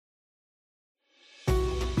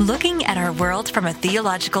Looking at our world from a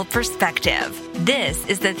theological perspective. This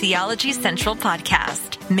is the Theology Central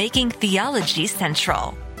Podcast, making theology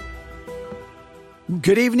central.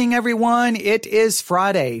 Good evening, everyone. It is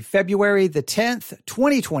Friday, February the 10th,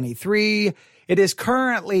 2023. It is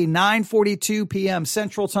currently 9:42 p.m.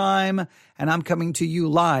 Central Time, and I'm coming to you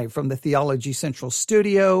live from the Theology Central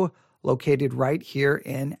studio, located right here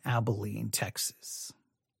in Abilene, Texas.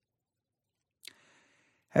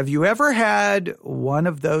 Have you ever had one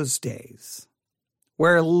of those days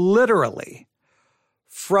where literally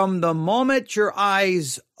from the moment your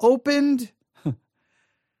eyes opened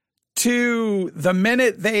to the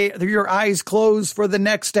minute your eyes close for the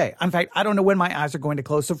next day? In fact, I don't know when my eyes are going to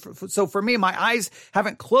close. So for me, my eyes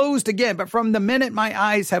haven't closed again, but from the minute my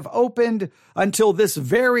eyes have opened until this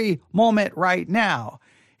very moment right now,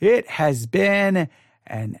 it has been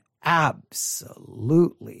an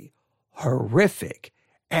absolutely horrific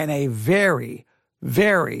and a very,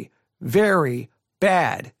 very, very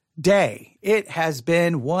bad day. It has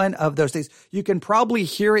been one of those days. You can probably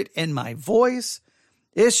hear it in my voice.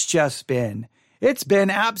 It's been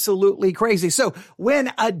absolutely crazy. So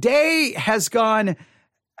when a day has gone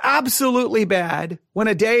absolutely bad, when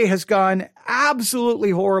a day has gone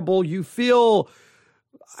absolutely horrible, you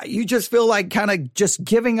just feel like kind of just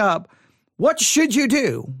giving up. What should you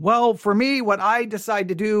do? Well, for me, what I decide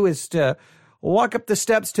to do is to walk up the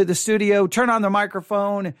steps to the studio, turn on the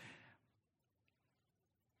microphone,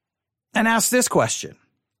 and ask this question.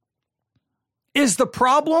 Is the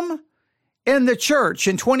problem in the church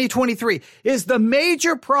in 2023, is the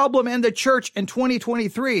major problem in the church in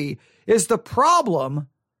 2023, is the problem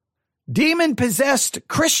demon-possessed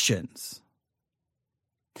Christians?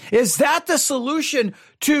 Is that the solution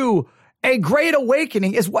to a great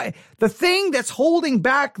awakening? Is what the thing that's holding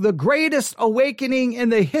back the greatest awakening in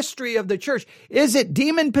the history of the church? Is it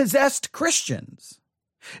demon-possessed Christians?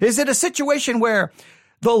 Is it a situation where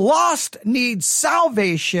the lost need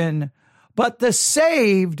salvation, but the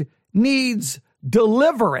saved needs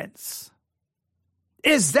deliverance?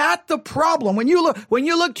 Is that the problem? When you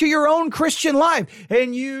look to your own Christian life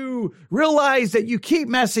and you realize that you keep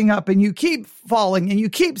messing up and you keep falling and you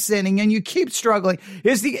keep sinning and you keep struggling,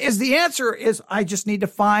 is the answer I just need to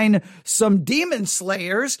find some demon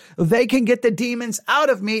slayers. They can get the demons out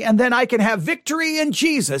of me and then I can have victory in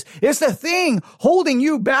Jesus. Is the thing holding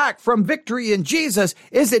you back from victory in Jesus,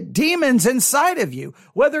 is it demons inside of you?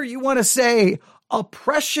 Whether you want to say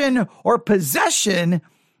oppression or possession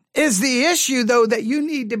is the issue, though, that you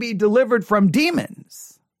need to be delivered from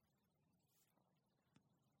demons.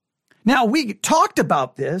 Now, we talked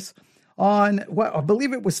about this on, I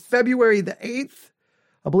believe it was February the 8th.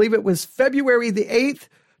 I believe it was February the 8th,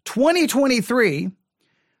 2023.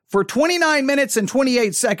 For 29 minutes and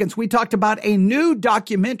 28 seconds, we talked about a new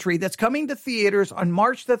documentary that's coming to theaters on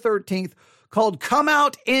March the 13th called Come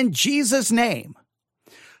Out in Jesus' Name.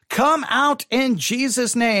 Come Out in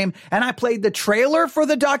Jesus' Name. And I played the trailer for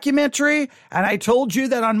the documentary. And I told you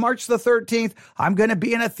that on March the 13th, I'm going to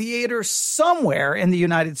be in a theater somewhere in the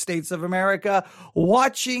United States of America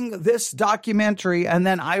watching this documentary. And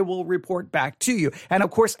then I will report back to you. And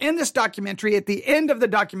of course, in this documentary, at the end of the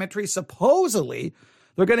documentary, supposedly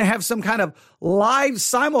they're going to have some kind of live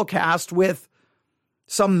simulcast with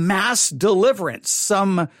some mass deliverance,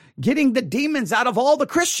 some getting the demons out of all the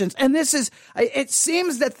Christians. And it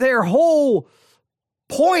seems that their whole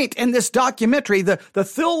point in this documentary, the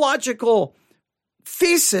theological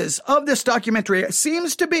thesis of this documentary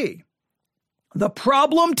seems to be the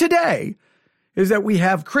problem today is that we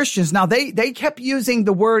have Christians. Now, they kept using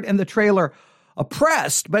the word in the trailer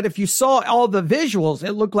oppressed, but if you saw all the visuals,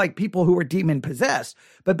 it looked like people who were demon possessed.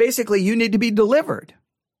 But basically, you need to be delivered.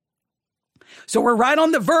 So we're right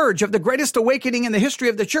on the verge of the greatest awakening in the history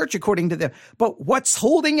of the church, according to them. But what's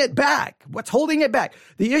holding it back? What's holding it back?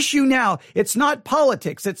 The issue now, it's not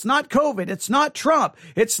politics. It's not COVID. It's not Trump.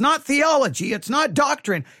 It's not theology. It's not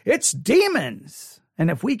doctrine. It's demons.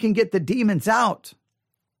 And if we can get the demons out,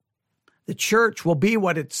 the church will be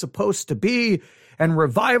what it's supposed to be, and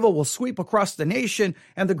revival will sweep across the nation,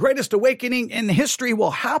 and the greatest awakening in history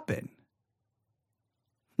will happen.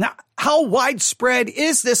 Now, how widespread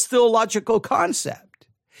is this theological concept?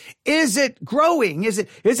 Is it growing? Is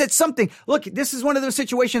it something? Look, this is one of those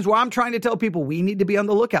situations where I'm trying to tell people we need to be on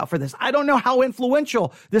the lookout for this. I don't know how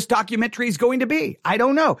influential this documentary is going to be. I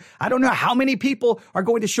don't know. I don't know how many people are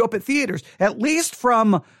going to show up at theaters. At least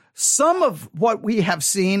from some of what we have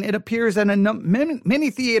seen, it appears that many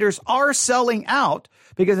theaters are selling out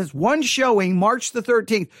because it's one showing, March the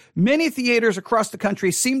 13th. Many theaters across the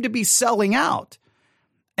country seem to be selling out.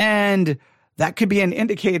 And that could be an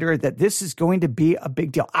indicator that this is going to be a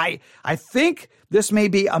big deal. I think this may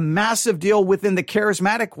be a massive deal within the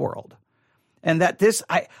charismatic world. And that this,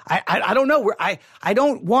 I don't know. I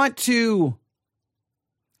don't want to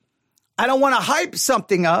hype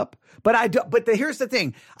something up, but here's the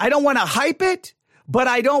thing. I don't want to hype it, but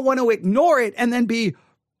I don't want to ignore it and then be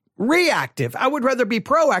reactive. I would rather be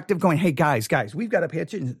proactive, going, hey, guys, we've got to pay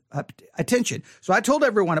attention. So I told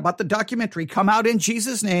everyone about the documentary, Come Out in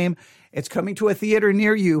Jesus' Name. It's coming to a theater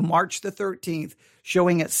near you, March the 13th,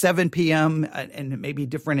 showing at 7 p.m. and it may be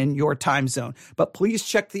different in your time zone. But please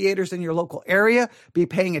check theaters in your local area. Be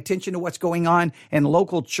paying attention to what's going on in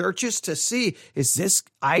local churches to see, is this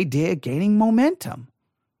idea gaining momentum?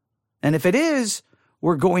 And if it is,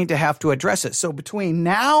 we're going to have to address it. So between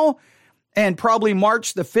now and probably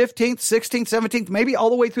March the 15th, 16th, 17th, maybe all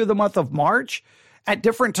the way through the month of March, at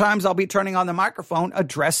different times I'll be turning on the microphone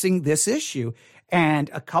addressing this issue. And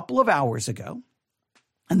a couple of hours ago,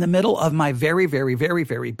 in the middle of my very, very, very,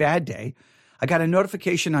 very bad day, I got a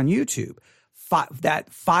notification on YouTube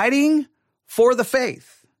that Fighting for the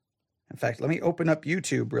Faith. In fact, let me open up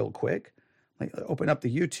YouTube real quick. Let me open up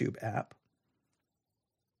the YouTube app.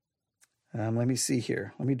 Let me see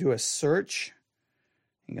here. Let me do a search.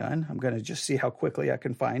 Hang on. I'm going to just see how quickly I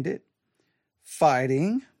can find it.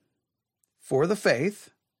 Fighting for the Faith.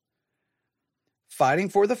 Fighting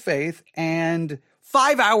for the Faith. And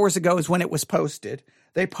 5 hours ago is when it was posted.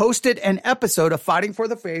 They posted an episode of Fighting for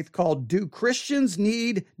the Faith called Do Christians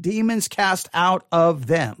Need Demons Cast Out of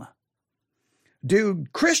Them? Do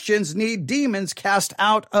Christians need demons cast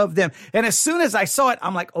out of them? And as soon as I saw it,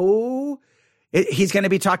 I'm like, he's got to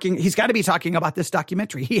be talking about this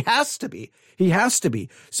documentary. He has to be.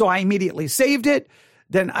 So I immediately saved it.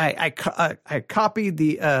 Then I copied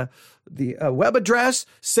the web address,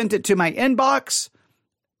 sent it to my inbox.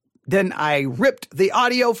 Then I ripped the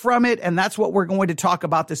audio from it, and that's what we're going to talk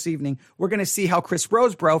about this evening. We're going to see how Chris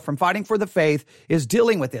Rosebrough from Fighting for the Faith is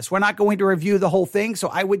dealing with this. We're not going to review the whole thing, so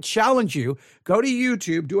I would challenge you, go to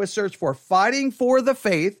YouTube, do a search for Fighting for the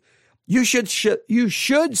Faith. You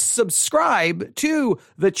should subscribe to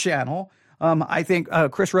the channel. I think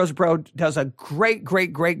Chris Rosebrough does a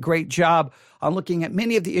great job on looking at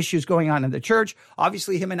many of the issues going on in the church.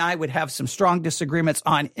 Obviously, him and I would have some strong disagreements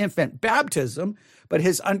on infant baptism, but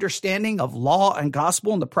his understanding of law and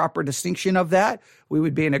gospel and the proper distinction of that, we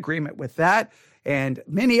would be in agreement with that, and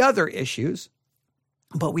many other issues.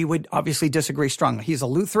 But we would obviously disagree strongly. He's a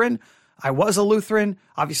Lutheran. I was a Lutheran.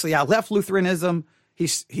 Obviously, I left Lutheranism.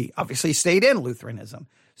 He obviously stayed in Lutheranism.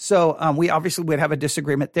 So we obviously would have a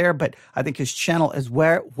disagreement there, but I think his channel is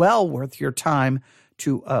well worth your time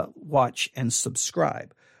to watch and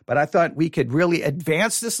subscribe. But I thought we could really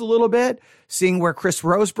advance this a little bit, seeing where Chris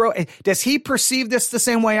Rosebrough, does he perceive this the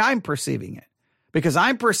same way I'm perceiving it? Because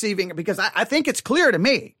I'm perceiving it, because I think it's clear to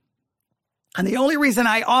me. And the only reason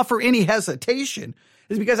I offer any hesitation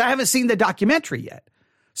is because I haven't seen the documentary yet.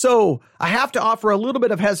 So I have to offer a little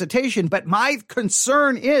bit of hesitation, but my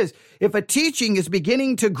concern is if a teaching is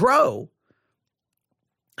beginning to grow,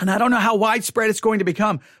 and I don't know how widespread it's going to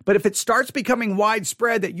become, but if it starts becoming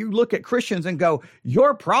widespread that you look at Christians and go,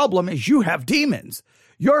 your problem is you have demons.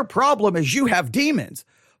 Your problem is you have demons.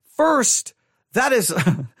 First, that's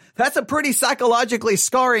a pretty psychologically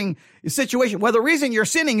scarring situation. Well, the reason you're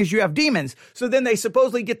sinning is you have demons. So then they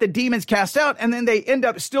supposedly get the demons cast out and then they end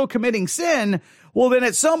up still committing sin. Well, then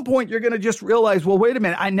at some point you're going to just realize, well, wait a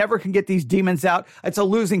minute, I never can get these demons out. It's a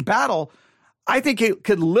losing battle. I think it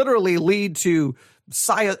could literally lead to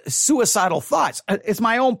suicidal thoughts. It's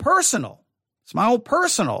my own personal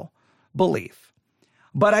belief.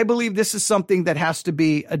 But I believe this is something that has to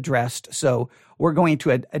be addressed. So we're going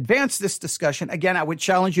to advance this discussion. Again, I would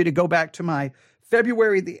challenge you to go back to my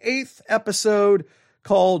February the 8th episode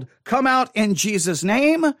called Come Out in Jesus'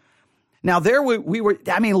 Name. Now there we were,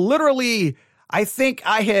 literally, I think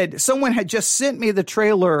someone had just sent me the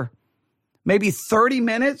trailer maybe 30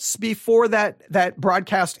 minutes before that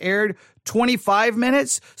broadcast aired, 25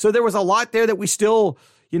 minutes. So there was a lot there that we still,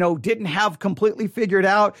 didn't have completely figured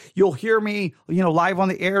out. You'll hear me, live on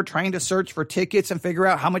the air trying to search for tickets and figure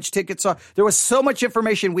out how much tickets are. There was so much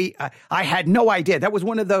information I had no idea. That was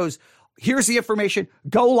one of those, here's the information,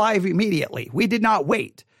 go live immediately. We did not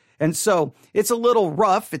wait. And so it's a little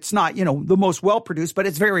rough. It's not, the most well-produced, but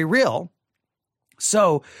it's very real.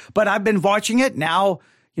 So, but I've been watching it now.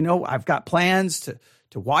 I've got plans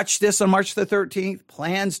to watch this on March the 13th,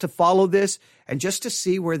 plans to follow this, and just to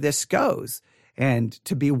see where this goes and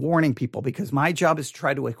to be warning people, because my job is to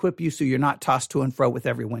try to equip you so you're not tossed to and fro with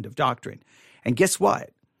every wind of doctrine. And guess what?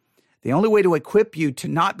 The only way to equip you to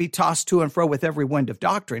not be tossed to and fro with every wind of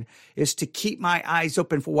doctrine is to keep my eyes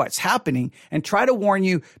open for what's happening and try to warn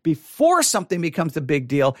you before something becomes a big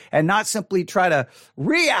deal and not simply try to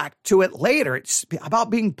react to it later. It's about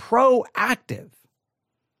being proactive.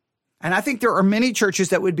 And I think there are many churches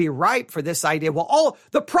that would be ripe for this idea. Well,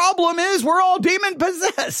 the problem is we're all demon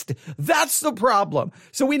possessed. That's the problem.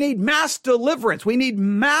 So we need mass deliverance. We need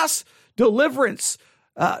mass deliverance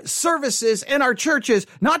services in our churches,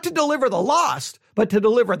 not to deliver the lost, but to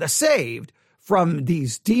deliver the saved from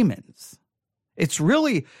these demons. It's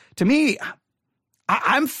really, to me,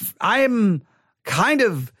 I'm kind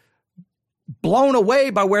of blown away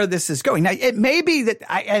by where this is going. Now, it may be that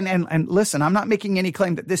and listen, I'm not making any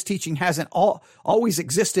claim that this teaching hasn't always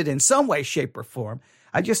existed in some way, shape, or form.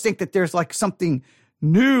 I just think that there's like something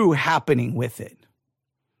new happening with it.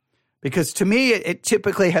 Because to me, it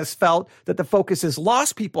typically has felt that the focus is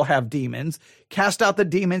lost people have demons, cast out the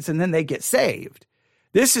demons, and then they get saved.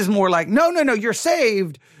 This is more like, no, you're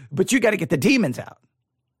saved, but you got to get the demons out.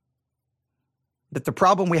 That the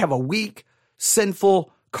problem, we have a weak,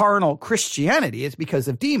 sinful, carnal Christianity is because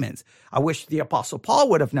of demons. I wish the Apostle Paul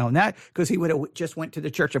would have known that, because he would have just went to the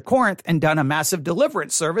church of Corinth and done a massive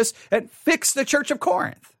deliverance service and fixed the church of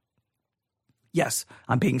Corinth. Yes,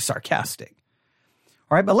 I'm being sarcastic.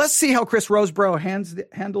 All right, but let's see how Chris Rosebrough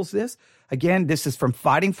handles this. Again, this is from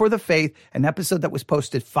Fighting for the Faith, an episode that was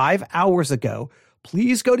posted 5 hours ago.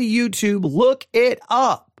 Please go to YouTube, look it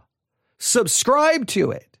up, subscribe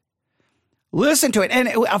to it, listen to it. And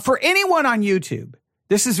for anyone on YouTube,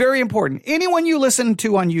 this is very important. Anyone you listen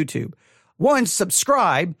to on YouTube, 1,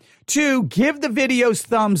 subscribe, 2, give the videos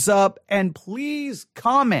thumbs up, and please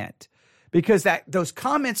comment. Because those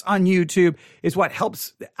comments on YouTube is what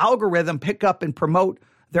helps the algorithm pick up and promote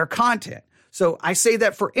their content. So I say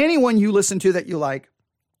that for anyone you listen to that you like.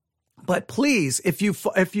 But please, if you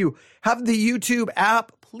have the YouTube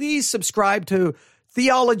app, please subscribe to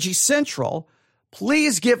Theology Central.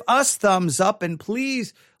 Please give us thumbs up and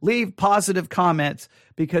please leave positive comments,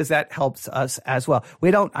 because that helps us as well.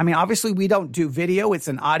 Obviously we don't do video. It's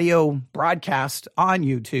an audio broadcast on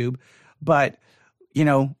YouTube, but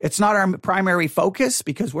it's not our primary focus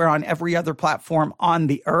because we're on every other platform on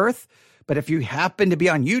the earth. But if you happen to be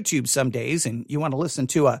on YouTube some days and you want to listen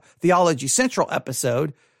to a Theology Central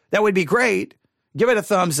episode, that would be great. Give it a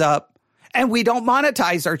thumbs up. And we don't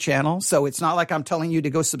monetize our channel, so it's not like I'm telling you to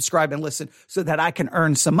go subscribe and listen so that I can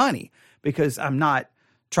earn some money, because I'm not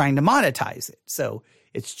trying to monetize it. So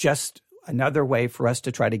it's just another way for us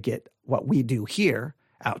to try to get what we do here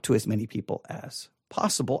out to as many people as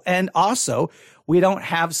possible. And also, we don't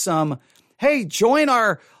have some, hey, join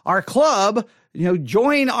our club,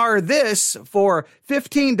 join our this for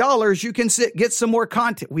 $15. You can get some more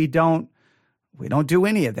content. We don't do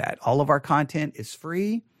any of that. All of our content is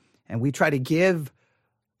free, and we try to give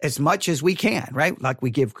as much as we can, right? Like we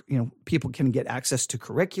give, people can get access to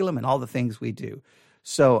curriculum and all the things we do.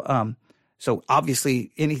 So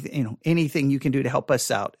obviously anything you can do to help us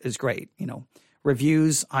out is great.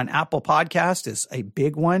 Reviews on Apple Podcast is a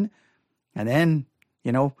big one. And then,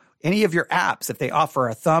 any of your apps, if they offer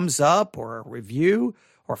a thumbs up or a review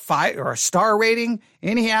or a star rating,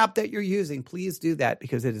 any app that you're using, please do that,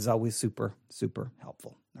 because it is always super, super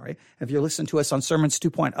helpful. All right. If you're listening to us on Sermons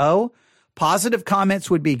 2.0, positive comments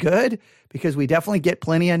would be good, because we definitely get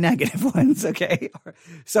plenty of negative ones. Okay.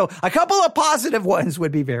 So a couple of positive ones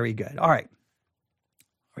would be very good. All right.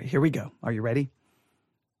 All right, here we go. Are you ready?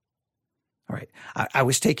 All right. I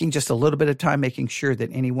was taking just a little bit of time making sure that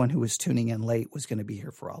anyone who was tuning in late was going to be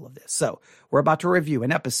here for all of this. So we're about to review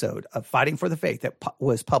an episode of Fighting for the Faith that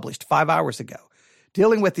was published 5 hours ago,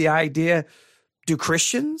 dealing with the idea, do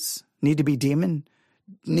Christians need to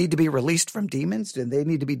be released from demons? Do they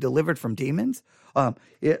need to be delivered from demons?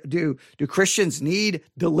 Do Christians need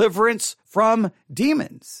deliverance from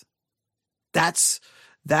demons?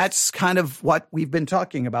 That's kind of what we've been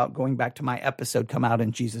talking about, going back to my episode, Come Out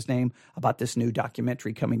in Jesus' Name, about this new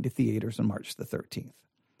documentary coming to theaters on March the 13th.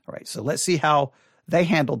 All right, so let's see how they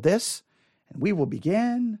handled this, and we will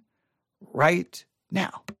begin right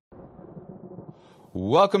now.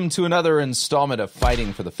 Welcome to another installment of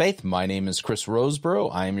Fighting for the Faith. My name is Chris Rosebrough.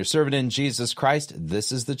 I am your servant in Jesus Christ.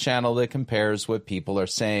 This is the channel that compares what people are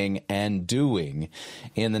saying and doing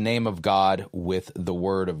in the name of God with the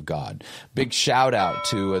Word of God. Big shout out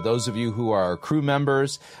to those of you who are crew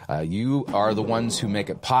members. You are the ones who make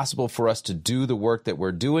it possible for us to do the work that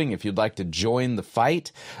we're doing. If you'd like to join the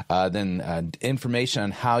fight, then information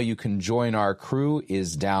on how you can join our crew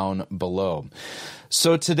is down below.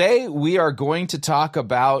 So today we are going to talk talk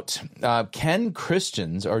about can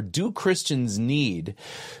Christians, or do Christians need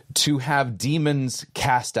to have demons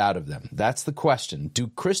cast out of them? That's the question. Do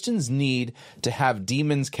Christians need to have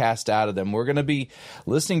demons cast out of them? We're going to be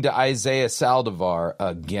listening to Isaiah Saldivar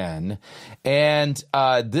again, and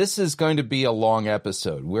this is going to be a long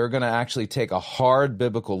episode. We're going to actually take a hard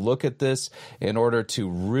biblical look at this in order to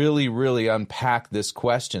really, really unpack this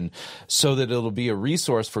question so that it'll be a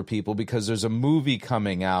resource for people, because there's a movie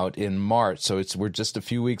coming out in March, so we're just a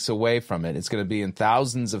few weeks away from it. It's going to be in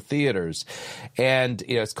thousands of theaters, and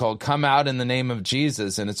it's called Come Out in the Name of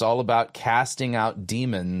Jesus, and it's all about casting out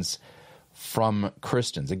demons from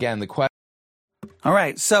Christians. Again, the question. All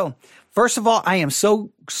right. So first of all, I am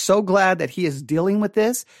so glad that he is dealing with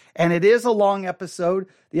this, and it is a long episode.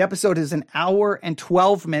 The episode is an hour and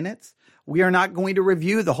 12 minutes. We are not going to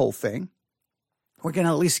review the whole thing. We're going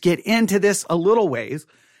to at least get into this a little ways,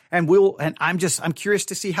 and I'm curious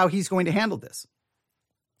to see how he's going to handle this.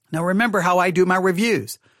 Now, remember how I do my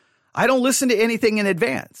reviews. I don't listen to anything in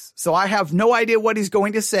advance, so I have no idea what he's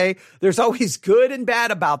going to say. There's always good and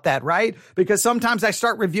bad about that, right? Because sometimes I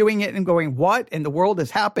start reviewing it and going, what in the world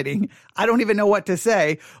is happening? I don't even know what to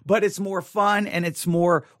say, but it's more fun and it's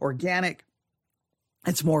more organic.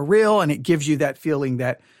 It's more real, and it gives you that feeling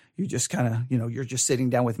that you just kind of, you're just sitting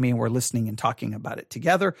down with me and we're listening and talking about it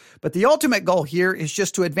together. But the ultimate goal here is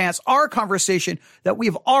just to advance our conversation that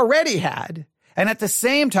we've already had, and at the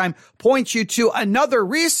same time point you to another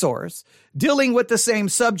resource dealing with the same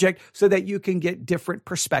subject so that you can get different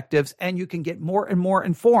perspectives and you can get more and more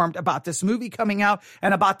informed about this movie coming out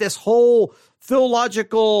and about this whole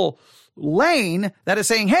theological lane that is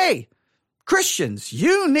saying, hey, Christians,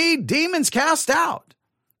 you need demons cast out.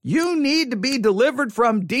 You need to be delivered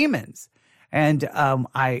from demons. And I'm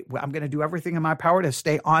going to do everything in my power to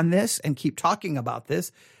stay on this and keep talking about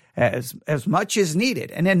this as much as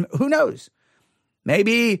needed. And then who knows?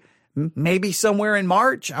 Maybe somewhere in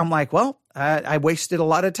March, I'm like, well, I wasted a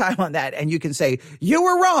lot of time on that. And you can say, you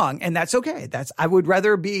were wrong. And that's okay. I would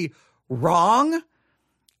rather be wrong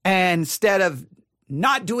instead of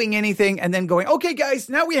not doing anything and then going, okay, guys,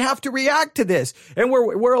 now we have to react to this. And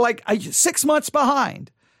we're like 6 months behind.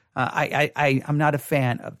 I'm not a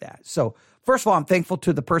fan of that. So first of all, I'm thankful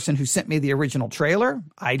to the person who sent me the original trailer.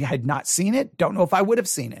 I had not seen it. Don't know if I would have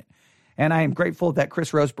seen it. And I am grateful that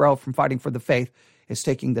Chris Rosebrough from Fighting for the Faith is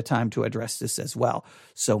taking the time to address this as well.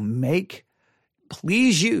 So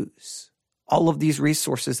please use all of these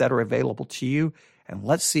resources that are available to you, and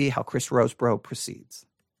let's see how Chris Rosebrough proceeds.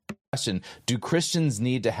 Question: do Christians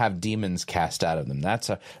need to have demons cast out of them? That's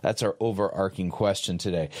our overarching question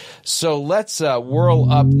today. So let's whirl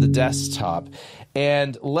up the desktop,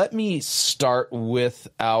 and let me start with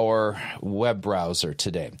our web browser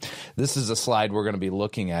today. This is a slide we're going to be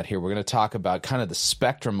looking at here. We're going to talk about kind of the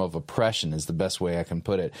spectrum of oppression is the best way I can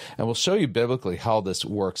put it, and we'll show you biblically how this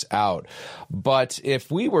works out. But if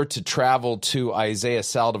we were to travel to Isaiah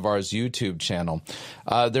Saldivar's YouTube channel,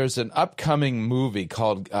 there's an upcoming movie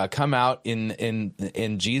called Come Out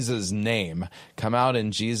in Jesus' Name. Come Out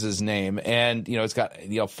in Jesus' Name. And, it's got,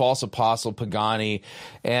 false apostle Pagani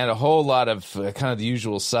and a whole lot of kind of the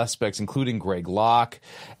usual suspects, including Greg Locke.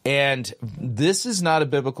 And this is not a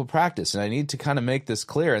biblical practice. And I need to kind of make this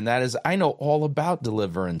clear. And that is, I know all about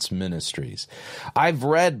deliverance ministries. I've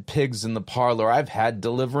read Pigs in the Parlor. I've had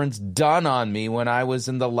deliverance done on me when I was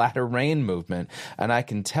in the Latter Rain movement. And I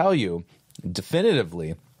can tell you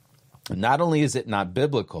definitively, not only is it not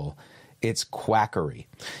biblical, it's quackery.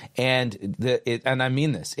 And I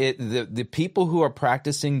mean this. The people who are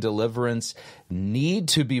practicing deliverance need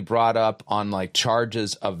to be brought up on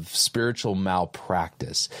charges of spiritual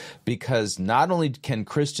malpractice, because not only can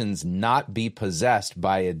Christians not be possessed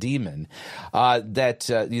by a demon, we're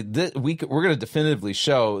going to definitively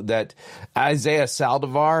show that Isaiah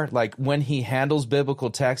Saldivar, when he handles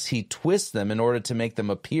biblical texts, he twists them in order to make them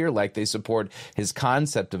appear like they support his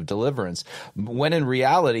concept of deliverance, when in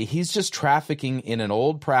reality he's just trafficking in an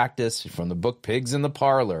old practice from the book Pigs in the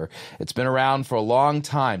Parlor. It's been around for a long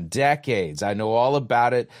time, decades. I know all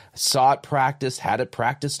about it, saw it practiced, had it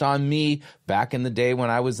practiced on me back in the day when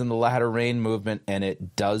I was in the Latter Rain movement, and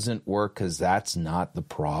it doesn't work because that's not the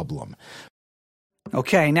problem.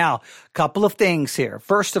 Okay, now, a couple of things here.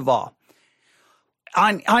 First of all,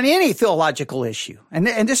 on any theological issue, and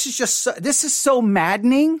this is so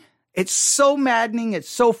maddening. It's so maddening. It's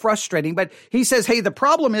so frustrating. But he says, hey, the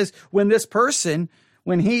problem is when this person,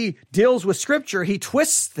 when he deals with scripture, he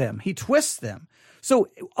twists them. So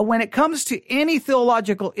when it comes to any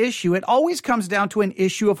theological issue, it always comes down to an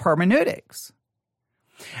issue of hermeneutics.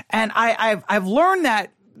 And I've learned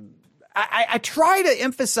that I try to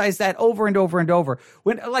emphasize that over and over and over.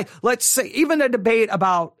 When, like, let's say even a debate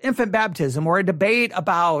about infant baptism or a debate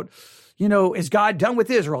about, is God done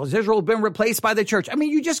with Israel? Has Israel been replaced by the church? I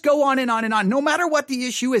mean, you just go on and on and on. No matter what the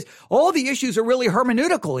issue is, all the issues are really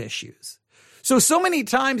hermeneutical issues. So many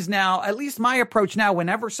times now, at least my approach now,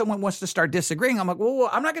 whenever someone wants to start disagreeing, I'm like, well,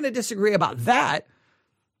 I'm not going to disagree about that.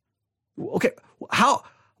 Okay,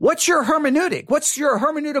 what's your hermeneutic? What's your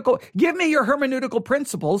hermeneutical? Give me your hermeneutical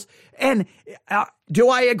principles. And do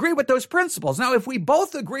I agree with those principles? Now, if we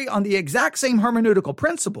both agree on the exact same hermeneutical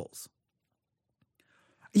principles,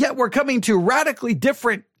 yet we're coming to radically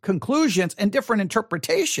different conclusions and different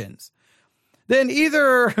interpretations, then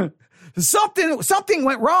either something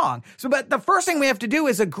went wrong. But the first thing we have to do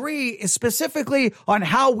is agree specifically on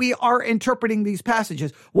how we are interpreting these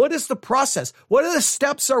passages. What is the process? What are the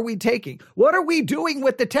steps are we taking? What are we doing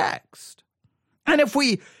with the text? And if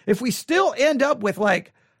we still end up with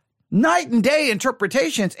like night and day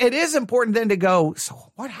interpretations, it is important then to go,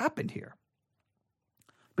 so what happened here?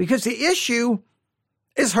 Because the issue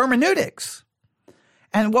is hermeneutics.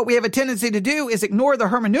 And what we have a tendency to do is ignore the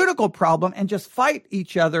hermeneutical problem and just fight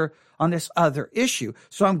each other on this other issue.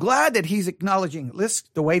 So I'm glad that he's acknowledging this,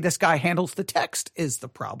 the way this guy handles the text is the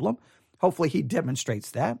problem. Hopefully he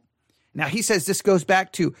demonstrates that. Now he says this goes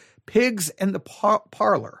back to Pigs in the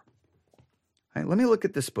Parlor. All right, let me look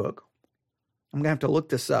at this book. I'm going to have to look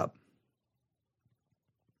this up.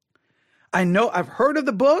 I know I've heard of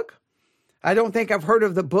the book. I don't think I've heard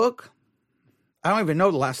of the book. I don't even know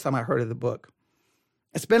the last time I heard of the book.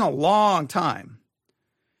 It's been a long time.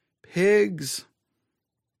 Pigs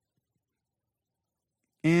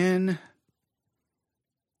in, if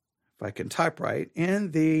I can type right,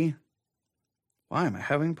 why am I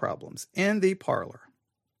having problems? In the Parlor.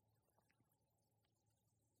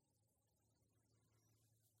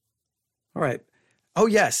 All right. Oh,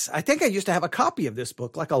 yes. I think I used to have a copy of this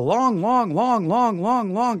book like a long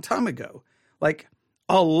time ago. Like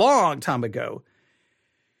a long time ago.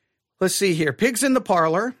 Let's see here. Pigs in the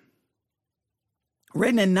Parlor,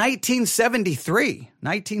 written in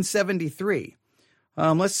 1973.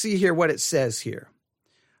 Let's see here what it says here.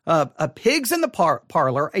 Pigs in the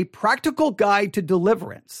Parlor, a practical guide to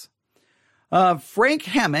deliverance. Frank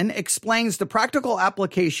Hammond explains the practical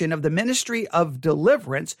application of the ministry of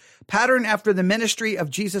deliverance, patterned after the ministry of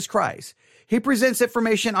Jesus Christ. He presents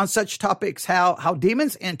information on such topics how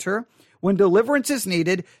demons enter, when deliverance is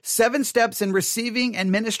needed, 7 steps in receiving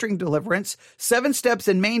and ministering deliverance, 7 steps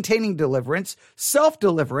in maintaining deliverance,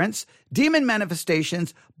 self-deliverance, demon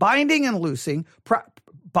manifestations, binding and loosening,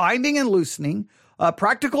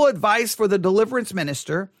 practical advice for the deliverance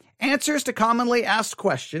minister, answers to commonly asked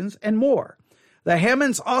questions, and more. The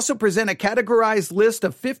Hammonds also present a categorized list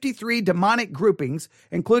of 53 demonic groupings,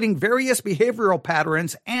 including various behavioral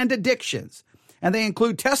patterns and addictions, and they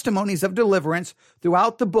include testimonies of deliverance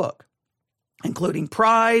throughout the book, including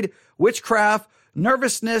pride, witchcraft,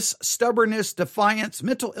 nervousness, stubbornness, defiance,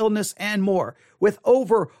 mental illness, and more. With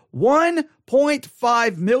over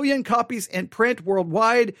 1.5 million copies in print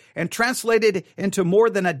worldwide and translated into more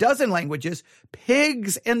than a dozen languages,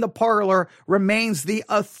 Pigs in the Parlor remains the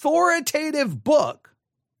authoritative book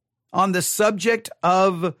on the subject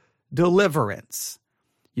of deliverance.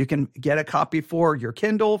 You can get a copy for your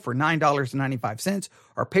Kindle for $9.95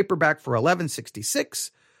 or paperback for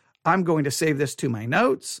 $11.66. I'm going to save this to my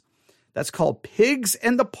notes. That's called Pigs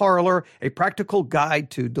in the Parlor, a practical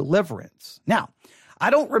guide to deliverance. Now, I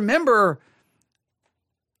don't remember.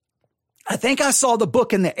 I think I saw the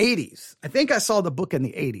book in the 80s.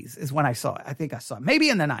 Is when I saw it. I think I saw it. Maybe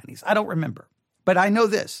in the 90s. I don't remember. But I know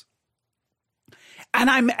this. And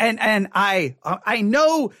I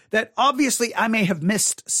know that obviously I may have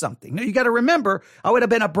missed something. Now, you got to remember, I would have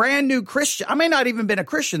been a brand new Christian. I may not even been a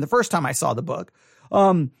Christian the first time I saw the book.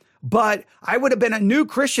 But I would have been a new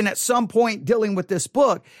Christian at some point dealing with this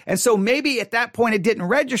book. And so maybe at that point it didn't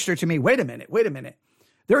register to me. Wait a minute.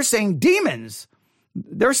 They're saying demons.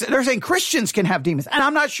 They're saying Christians can have demons. And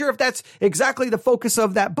I'm not sure if that's exactly the focus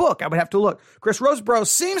of that book. I would have to look. Chris Rosebrough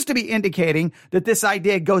seems to be indicating that this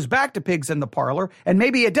idea goes back to Pigs in the Parlor. And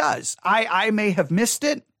maybe it does. I may have missed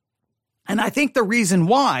it. And I think the reason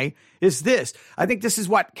why is this. I think this is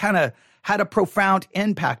what kind of had a profound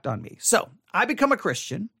impact on me. So I become a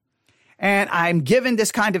Christian. And I'm given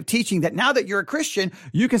this kind of teaching that now that you're a Christian,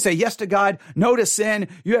 you can say yes to God, no to sin,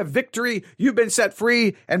 you have victory, you've been set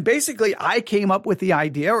free. And basically, I came up with the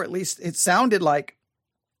idea, or at least it sounded like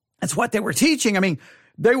it's what they were teaching. I mean,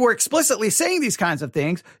 they were explicitly saying these kinds of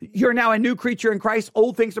things. You're now a new creature in Christ.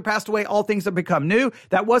 Old things are passed away. All things have become new.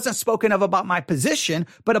 That wasn't spoken of about my position,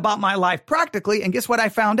 but about my life practically. And guess what I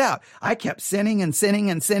found out? I kept sinning and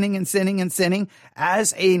sinning and sinning and sinning and sinning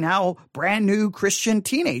as a now brand new Christian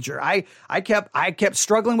teenager. I kept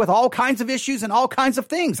struggling with all kinds of issues and all kinds of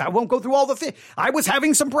things. I won't go through all the things. I was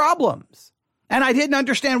having some problems. And I didn't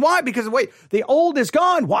understand why, because wait, the old is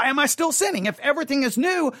gone. Why am I still sinning? If everything is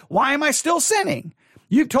new, why am I still sinning?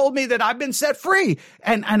 You've told me that I've been set free.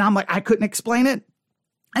 And I'm like, I couldn't explain it.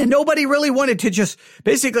 And nobody really wanted to just,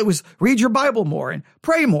 basically it was read your Bible more and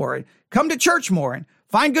pray more and come to church more and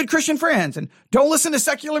find good Christian friends and don't listen to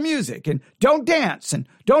secular music and don't dance and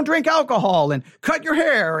don't drink alcohol and cut your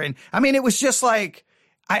hair. And I mean, it was just like,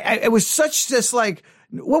 it was such this like,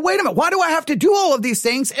 well, wait a minute. Why do I have to do all of these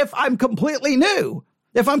things if I'm completely new?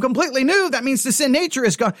 If I'm completely new, that means the sin nature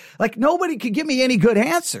is gone. Like nobody could give me any good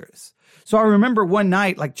answers. So I remember one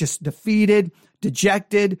night, like just defeated,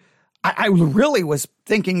 dejected. I really was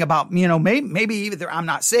thinking about, maybe either I'm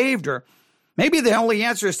not saved or maybe the only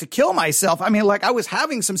answer is to kill myself. I mean, like I was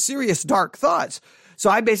having some serious dark thoughts. So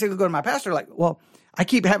I basically go to my pastor like, well, I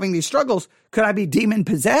keep having these struggles. Could I be demon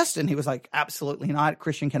possessed? And he was like, absolutely not. A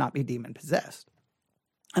Christian cannot be demon possessed.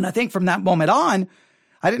 And I think from that moment on,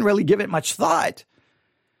 I didn't really give it much thought.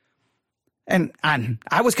 And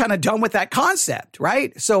I was kind of done with that concept,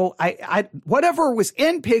 right? So I whatever was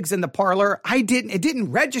in Pigs in the Parlor, it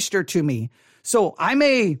didn't register to me. So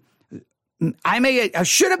I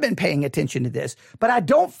should have been paying attention to this, but I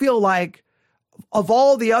don't feel like of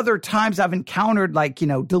all the other times I've encountered like,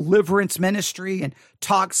 deliverance ministry and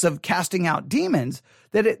talks of casting out demons,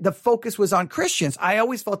 that the focus was on Christians. I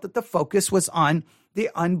always felt that the focus was on the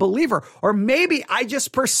unbeliever, or maybe I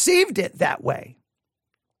just perceived it that way.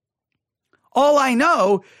 All I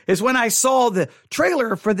know is when I saw the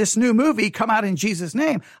trailer for this new movie come out in Jesus'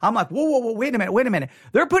 name, I'm like, whoa, wait a minute.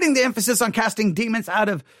 They're putting the emphasis on casting demons out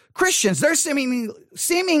of Christians. They're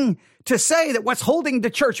seeming to say that what's holding the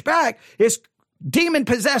church back is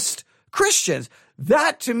demon-possessed Christians.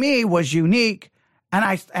 That to me was unique.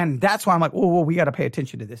 And that's why I'm like, whoa, we got to pay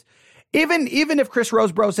attention to this. Even if Chris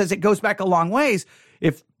Rosebrough says it goes back a long ways,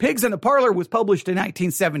 if Pigs in the Parlor was published in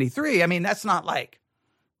 1973, I mean, that's not like,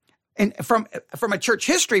 and from a church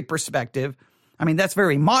history perspective, I mean, that's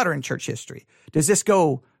very modern church history. Does this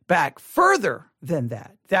go back further than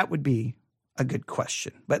that? That would be a good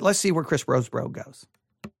question. But let's see where Chris Rosebrough goes.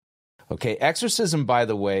 Okay, exorcism, by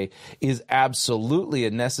the way, is absolutely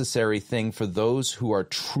a necessary thing for those who are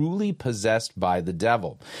truly possessed by the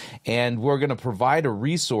devil. And we're going to provide a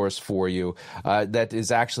resource for you that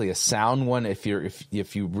is actually a sound one if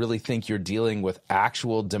you really think you're dealing with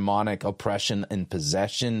actual demonic oppression and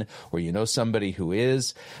possession, or you know somebody who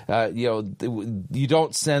is. You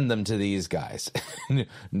don't send them to these guys.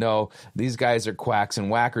 No, these guys are quacks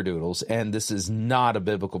and wackerdoodles, and this is not a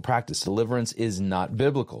biblical practice. Deliverance is not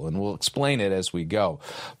biblical, and we'll explain it as we go.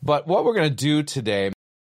 But what we're going to do today.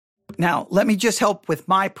 Now, let me just help with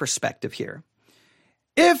my perspective here.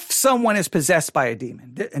 If someone is possessed by a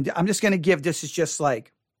demon, and I'm just going to give this is just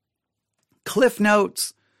like Cliff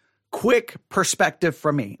Notes, quick perspective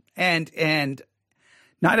from me. And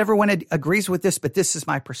not everyone agrees with this, but this is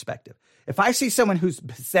my perspective. If I see someone who's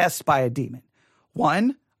possessed by a demon,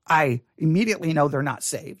 one, I immediately know they're not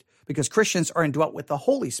saved, because Christians are indwelt with the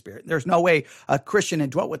Holy Spirit. There's no way a Christian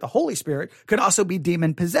indwelt with the Holy Spirit could also be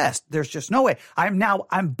demon possessed. There's just no way.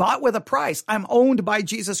 I'm bought with a price. I'm owned by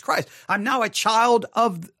Jesus Christ. I'm now a child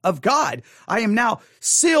of God. I am now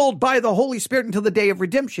sealed by the Holy Spirit until the day of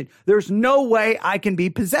redemption. There's no way I can be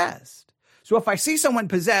possessed. So if I see someone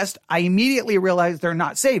possessed, I immediately realize they're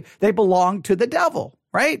not saved. They belong to the devil,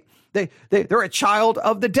 right? They're a child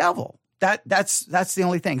of the devil. That's the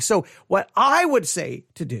only thing. So what I would say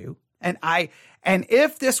to do, and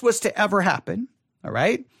if this was to ever happen, all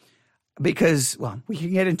right, because, well, we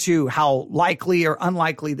can get into how likely or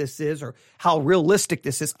unlikely this is or how realistic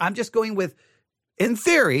this is. I'm just going with, in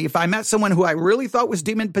theory, if I met someone who I really thought was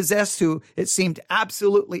demon possessed, who it seemed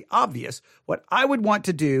absolutely obvious, what I would want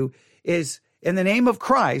to do is, in the name of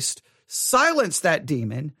Christ, silence that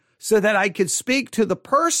demon so that I could speak to the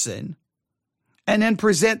person and then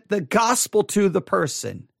present the gospel to the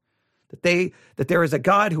person, that there is a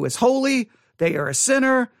God who is holy, they are a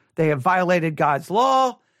sinner, they have violated God's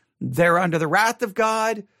law, they're under the wrath of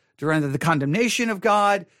God, they're under the condemnation of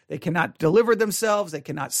God, they cannot deliver themselves, they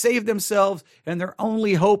cannot save themselves, and their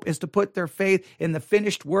only hope is to put their faith in the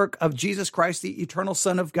finished work of Jesus Christ, the eternal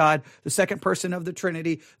Son of God, the second person of the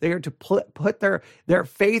Trinity. They are to put their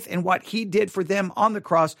faith in what he did for them on the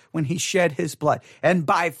cross when he shed his blood. And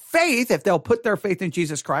by faith, if they'll put their faith in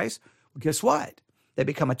Jesus Christ, well, guess what? they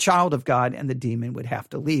become a child of God, and the demon would have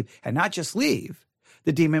to leave. And not just leave,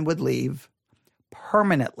 the demon would leave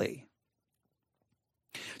permanently.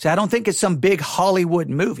 So I don't think it's some big Hollywood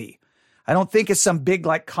movie. I don't think it's some big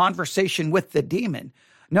like conversation with the demon.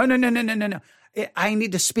 No. I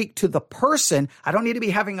need to speak to the person. I don't need to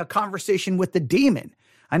be having a conversation with the demon.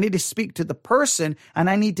 I need to speak to the person, and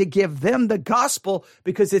I need to give them the gospel,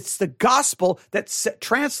 because it's the gospel that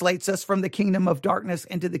translates us from the kingdom of darkness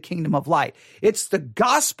into the kingdom of light. It's the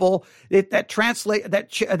gospel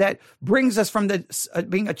that brings us from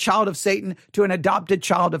being a child of Satan to an adopted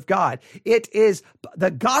child of God. It is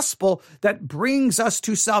the gospel that brings us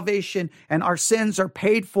to salvation, and our sins are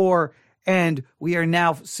paid for, and we are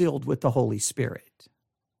now sealed with the Holy Spirit.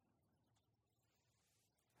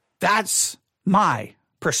 That's my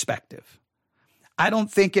perspective. I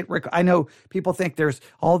don't think I know people think there's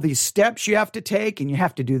all these steps you have to take, and you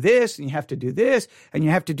have to do this, and you have to do this, and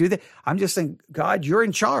you have to do that. I'm just saying, God, you're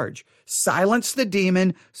in charge. Silence the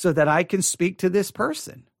demon so that I can speak to this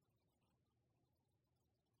person.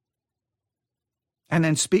 And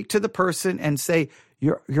then speak to the person and say,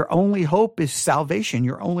 your only hope is salvation.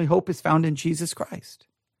 Your only hope is found in Jesus Christ.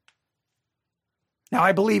 Now,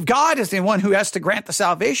 I believe God is the one who has to grant the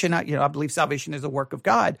salvation. I believe salvation is a work of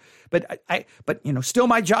God, but still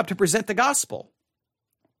my job to present the gospel.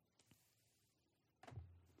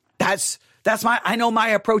 I know my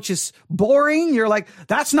approach is boring. You're like,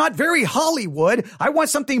 that's not very Hollywood. I want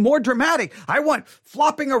something more dramatic. I want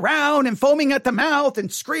flopping around and foaming at the mouth and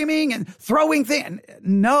screaming and throwing things.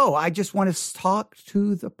 No, I just want to talk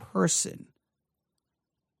to the person,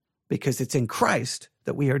 because it's in Christ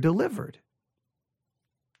that we are delivered.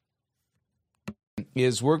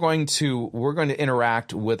 Is we're going to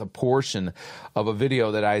interact with a portion of a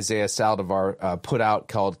video that Isaiah Saldivar put out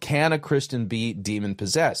called "Can a Christian Be Demon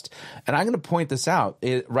Possessed?" And I'm going to point this out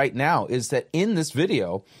right now, is that in this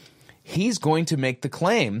video, he's going to make the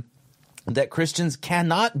claim that Christians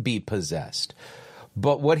cannot be possessed.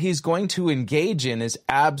 But what he's going to engage in is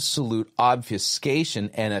absolute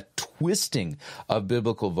obfuscation and a twisting of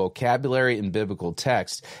biblical vocabulary and biblical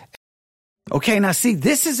text. Okay, now see,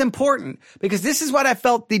 this is important, because this is what I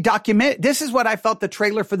felt the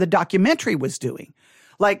trailer for the documentary was doing.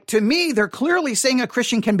 Like, to me, they're clearly saying a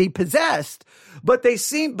Christian can be possessed, but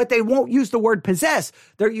they won't use the word possess.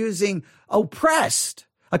 They're using oppressed.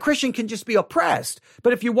 A Christian can just be oppressed.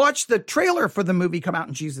 But if you watch the trailer for the movie Come Out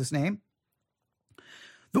in Jesus' Name,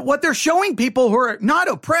 what they're showing people who are not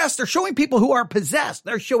oppressed, they're showing people who are possessed.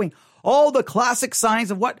 They're showing all the classic signs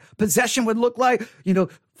of what possession would look like,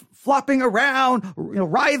 flopping around,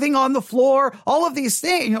 writhing on the floor, all of these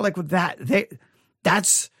things. Like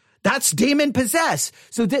that's demon possessed.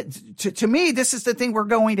 So to me, this is the thing we're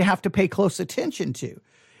going to have to pay close attention to.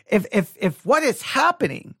 If what is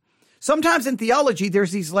happening, sometimes in theology,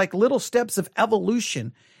 there's these like little steps of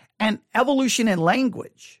evolution in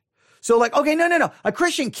language. So like, okay, no. A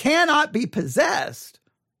Christian cannot be possessed.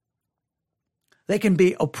 They can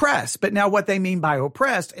be oppressed. But now what they mean by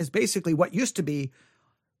oppressed is basically what used to be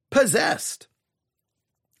possessed.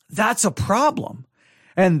 That's a problem.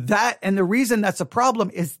 And the reason that's a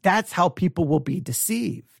problem is that's how people will be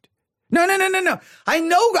deceived. No. I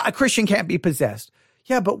know a Christian can't be possessed.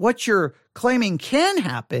 Yeah, but what you're claiming can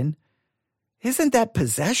happen, isn't that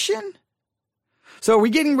possession? So are we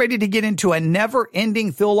getting ready to get into a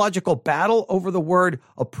never-ending theological battle over the word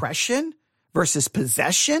oppression versus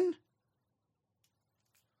possession?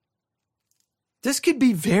 This could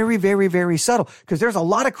be very, very, very subtle, because there's a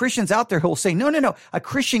lot of Christians out there who will say, no, a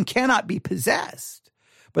Christian cannot be possessed.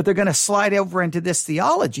 But they're going to slide over into this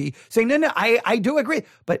theology saying, no, I do agree.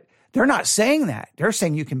 But they're not saying that. They're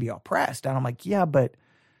saying you can be oppressed. And I'm like, yeah, but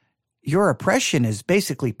your oppression is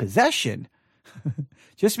basically possession.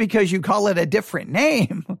 Just because you call it a different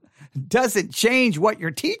name doesn't change what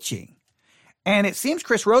you're teaching. And it seems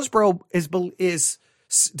Chris Rosebrough is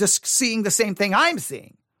just seeing the same thing I'm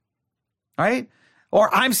seeing. Right? Or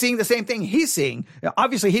I'm seeing the same thing he's seeing.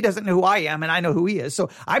 Obviously, he doesn't know who I am, and I know who he is. So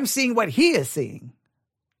I'm seeing what he is seeing.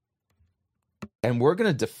 And we're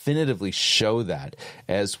going to definitively show that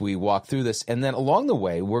as we walk through this. And then along the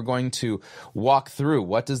way, we're going to walk through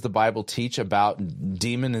what does the Bible teach about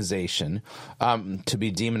demonization, to be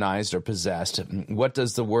demonized or possessed. What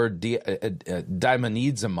does the word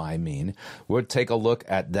daimonizomai mean? We'll take a look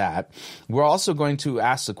at that. We're also going to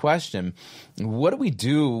ask the question, what do we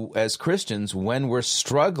do as Christians when we're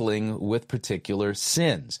struggling with particular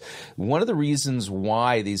sins? One of the reasons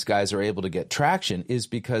why these guys are able to get traction is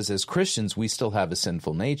because as Christians, we still have a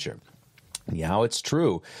sinful nature. Yeah, it's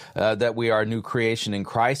true that we are a new creation in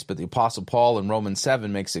Christ, but the Apostle Paul in Romans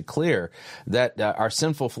 7 makes it clear that our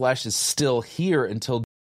sinful flesh is still here until...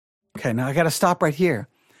 Okay, now I got to stop right here.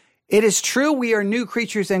 It is true we are new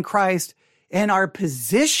creatures in Christ in our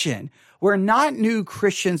position. We're not new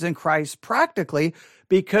Christians in Christ practically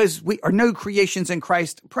because we are new creations in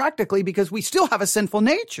Christ practically because we still have a sinful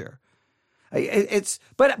nature.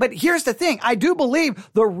 But here's the thing. I do believe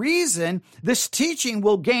the reason this teaching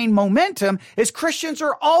will gain momentum is Christians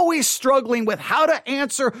are always struggling with how to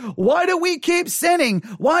answer. Why do we keep sinning?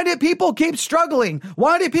 Why do people keep struggling?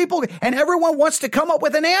 And everyone wants to come up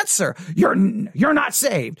with an answer. You're not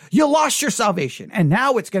saved. You lost your salvation. And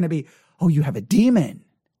now it's going to be, oh, you have a demon.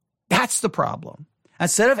 That's the problem.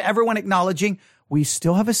 Instead of everyone acknowledging we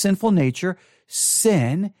still have a sinful nature,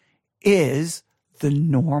 sin is the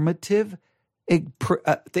normative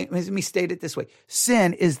let me state it this way.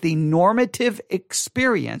 Sin is the normative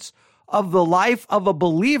experience of the life of a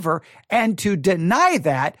believer, and to deny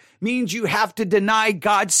that means you have to deny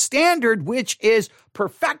God's standard, which is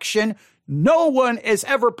perfection. No one is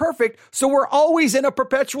ever perfect, so we're always in a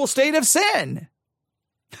perpetual state of sin.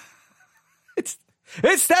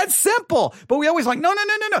 It's that simple. But we always like, no.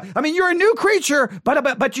 I mean, you're a new creature,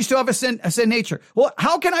 but you still have a sin nature. Well,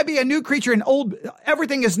 how can I be a new creature and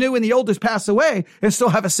everything is new and the old has passed away and still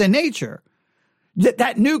have a sin nature?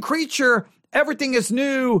 That new creature, everything is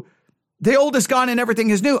new, the old is gone and everything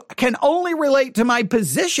is new, can only relate to my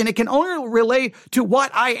position. It can only relate to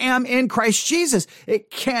what I am in Christ Jesus. It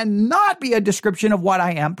cannot be a description of what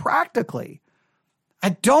I am practically. I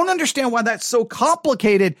don't understand why that's so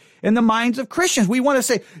complicated in the minds of Christians. We want to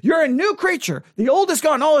say, you're a new creature. The old is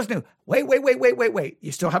gone, all is new. Wait.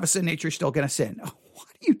 You still have a sin nature, you're still going to sin. What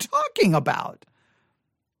are you talking about?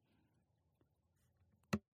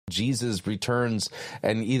 Jesus returns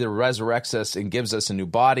and either resurrects us and gives us a new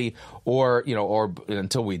body, or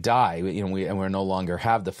until we die, we're no longer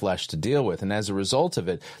have the flesh to deal with. And as a result of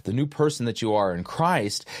it, the new person that you are in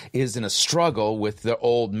Christ is in a struggle with the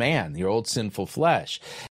old man, your old sinful flesh.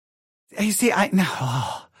 You see,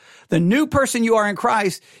 the new person you are in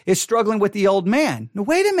Christ is struggling with the old man. Now,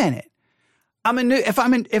 wait a minute.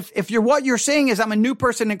 If what you're saying is I'm a new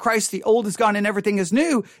person in Christ, the old is gone and everything is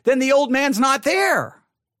new, then the old man's not there.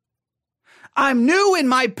 I'm new in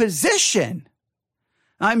my position.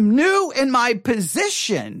 The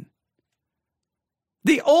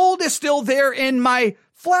old is still there in my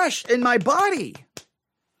flesh, in my body.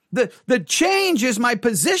 The change is my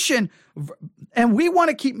position, and we want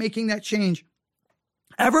to keep making that change.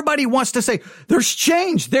 Everybody wants to say, there's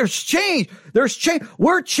change. We're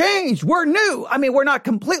changed. We're new. I mean, we're not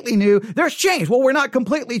completely new. There's change. Well, we're not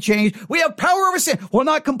completely changed. We have power over sin. Well,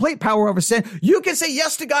 not complete power over sin. You can say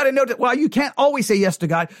yes to God and no to, well, you can't always say yes to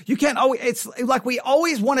God. You can't always, it's like we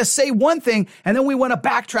always want to say one thing and then we want to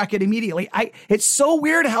backtrack it immediately. It's so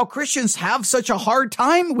weird how Christians have such a hard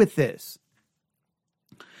time with this.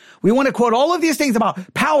 We want to quote all of these things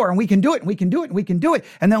about power, and we can do it, and we can do it, and we can do it.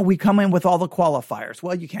 And then we come in with all the qualifiers.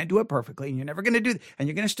 Well, you can't do it perfectly, and you're never going to do it, and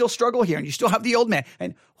you're going to still struggle here, and you still have the old man.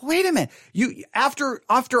 And wait a minute, after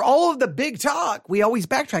all of the big talk, we always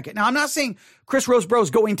backtrack it. Now, I'm not saying Chris Rosebrough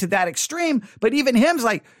is going to that extreme, but even him's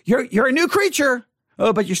like, you're a new creature,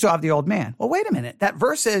 but you still have the old man. Well, wait a minute. That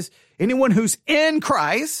verse says anyone who's in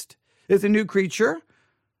Christ is a new creature.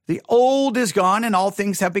 The old is gone, and all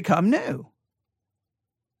things have become new.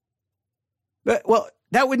 But, well,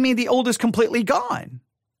 that would mean the old is completely gone.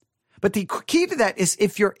 But the key to that is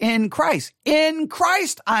if you're in Christ. In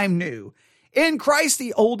Christ, I'm new. In Christ,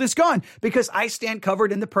 the old is gone because I stand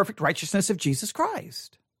covered in the perfect righteousness of Jesus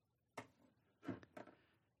Christ.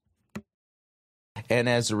 And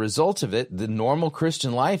as a result of it, the normal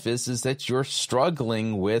Christian life is that you're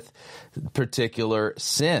struggling with particular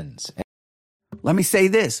sins. Let me say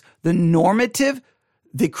this. The normal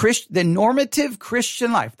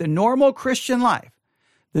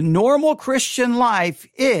Christian life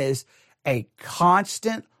is a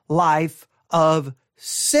constant life of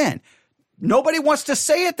sin. Nobody wants to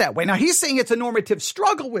say it that way. Now, he's saying it's a normative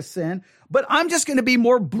struggle with sin, but I'm just going to be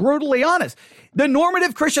more brutally honest. The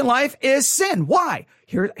normative Christian life is sin. Why?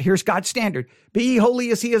 Here's God's standard. Be ye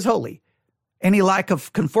holy as he is holy. Any lack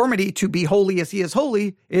of conformity to be holy as he is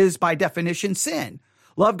holy is by definition sin.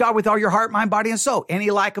 Love God with all your heart, mind, body, and soul.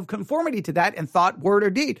 Any lack of conformity to that in thought, word, or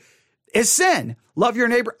deed is sin. Love your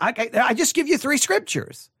neighbor. I just give you 3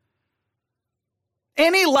 scriptures.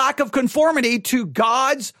 Any lack of conformity to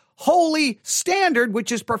God's holy standard,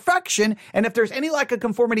 which is perfection, and if there's any lack of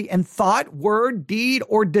conformity in thought, word, deed,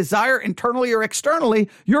 or desire, internally or externally,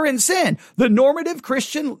 you're in sin. The normative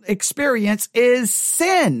Christian experience is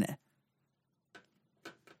sin.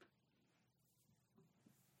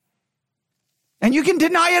 And you can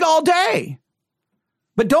deny it all day,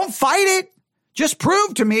 but don't fight it. Just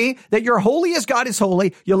prove to me that you're holy as God is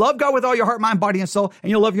holy. You love God with all your heart, mind, body, and soul, and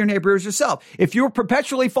you love your neighbor as yourself. If you're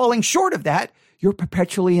perpetually falling short of that, you're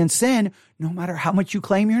perpetually in sin, no matter how much you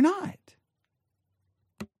claim you're not.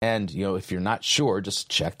 And, if you're not sure, just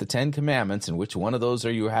check the 10 Commandments, and which one of those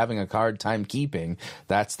are you having a hard time keeping?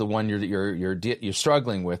 That's the one you're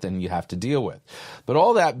struggling with and you have to deal with. But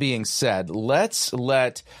all that being said, let's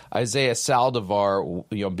let Isaiah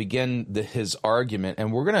Saldivar, begin his argument,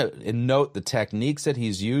 and we're going to note the techniques that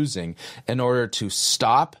he's using in order to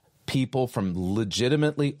stop people from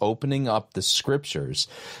legitimately opening up the scriptures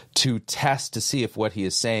to test to see if what he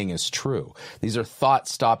is saying is true. These are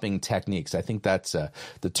thought-stopping techniques. I think that's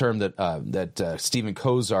the term that Stephen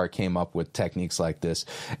Kozar came up with, techniques like this.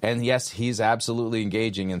 And yes, he's absolutely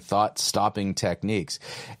engaging in thought-stopping techniques.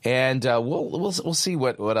 And we'll see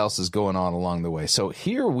what else is going on along the way. So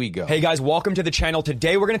here we go. Hey guys, welcome to the channel.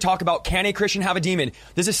 Today we're going to talk about, can a Christian have a demon?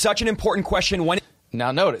 This is such an important question.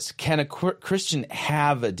 Now notice, can a Christian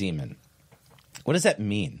have a demon? What does that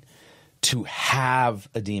mean, to have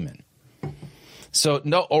a demon? So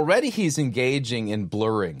already he's engaging in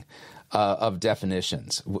blurring of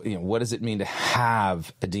definitions. What does it mean to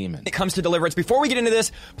have a demon? It comes to deliverance. Before we get into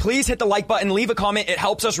this, please hit the like button, leave a comment. It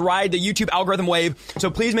helps us ride the YouTube algorithm wave.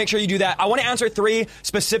 So please make sure you do that. I want to answer 3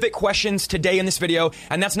 specific questions today in this video.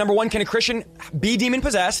 And that's number 1, can a Christian be demon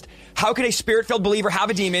possessed? How could a spirit-filled believer have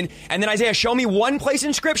a demon? And then Isaiah, show me one place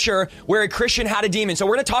in scripture where a Christian had a demon. So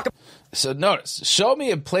we're going to talk. So notice, show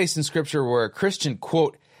me a place in scripture where a Christian,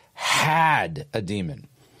 quote, had a demon.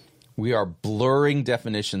 We are blurring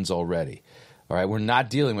definitions already. All right, we're not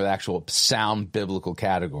dealing with actual sound biblical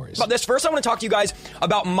categories. But this first, I want to talk to you guys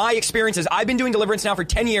about my experiences. I've been doing deliverance now for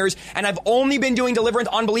 10 years, and I've only been doing deliverance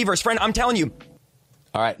on believers. Friend, I'm telling you.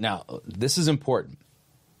 All right, now, this is important.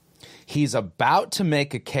 He's about to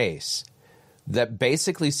make a case that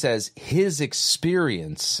basically says his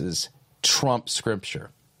experiences trump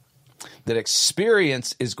Scripture. That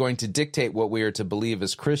experience is going to dictate what we are to believe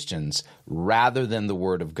as Christians rather than the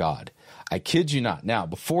Word of God. I kid you not. Now,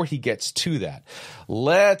 before he gets to that,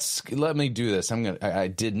 let me do this. I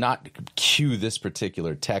did not cue this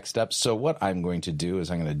particular text up, so what I'm going to do is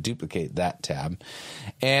I'm going to duplicate that tab,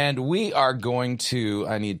 and we are going to,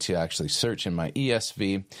 I need to actually search in my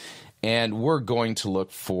ESV, and we're going to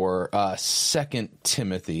look for 2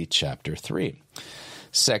 Timothy chapter 3.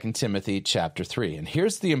 2 Timothy chapter 3. And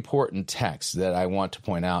here's the important text that I want to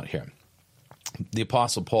point out here. The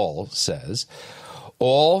Apostle Paul says,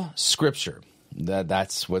 all Scripture,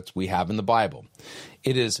 that's what we have in the Bible,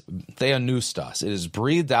 it is theopneustos, it is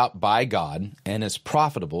breathed out by God and is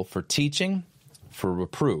profitable for teaching, for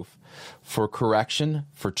reproof, for correction,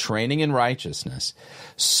 for training in righteousness,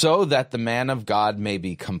 so that the man of God may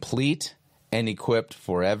be complete and equipped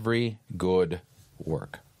for every good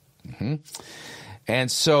work.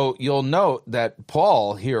 And so you'll note that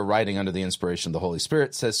Paul, here writing under the inspiration of the Holy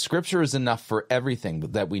Spirit, says Scripture is enough for everything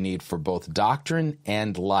that we need for both doctrine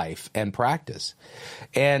and life and practice.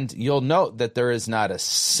 And you'll note that there is not a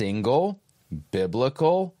single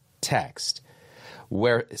biblical text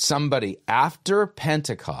where somebody after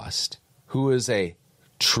Pentecost, who is a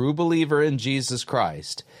true believer in Jesus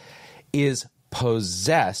Christ, is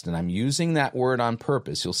possessed, and I'm using that word on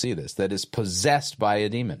purpose, you'll see this, that is possessed by a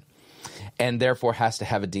demon, and therefore has to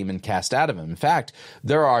have a demon cast out of him. In fact,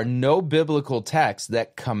 there are no biblical texts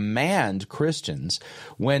that command Christians,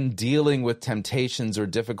 when dealing with temptations or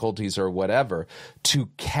difficulties or whatever, to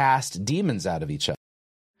cast demons out of each other.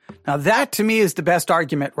 Now that to me is the best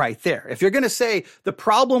argument right there. If you're going to say the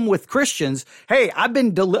problem with Christians, hey, I've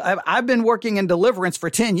been working in deliverance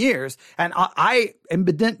for 10 years and I have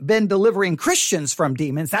been delivering Christians from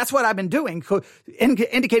demons. That's what I've been doing,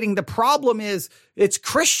 indicating the problem is it's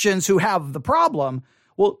Christians who have the problem.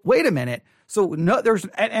 Well, wait a minute. So no,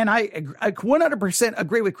 and I 100%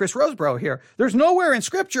 agree with Chris Rosebrough here. There's nowhere in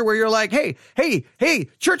Scripture where you're like, hey,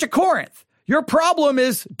 Church of Corinth, your problem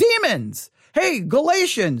is demons. Hey,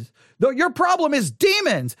 Galatians, your problem is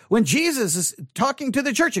demons. When Jesus is talking to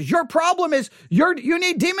the churches, your problem is you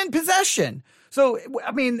need demon possession. So,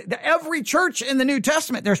 I mean, every church in the New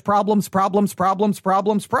Testament, there's problems. It's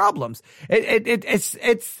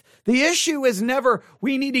the issue is never,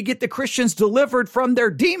 we need to get the Christians delivered from their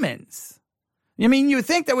demons. I mean, you would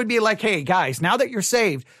think that would be like, hey, guys, now that you're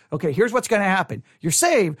saved, okay, here's what's going to happen. You're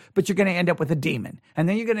saved, but you're going to end up with a demon. And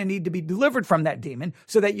then you're going to need to be delivered from that demon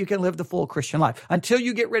so that you can live the full Christian life. Until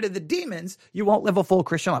you get rid of the demons, you won't live a full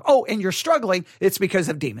Christian life. Oh, and you're struggling, it's because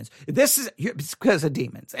of demons. It's because of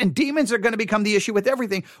demons. And demons are going to become the issue with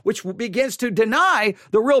everything, which begins to deny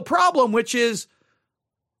the real problem, which is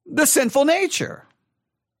the sinful nature.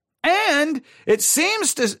 And it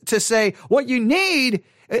seems to say what you need,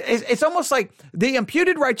 it's almost like the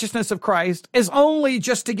imputed righteousness of Christ is only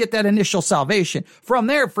just to get that initial salvation. From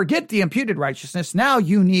there, forget the imputed righteousness. Now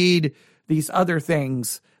you need these other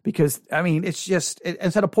things because, I mean, it's just,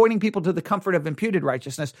 instead of pointing people to the comfort of imputed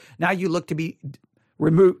righteousness, now you look to be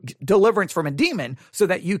deliverance from a demon so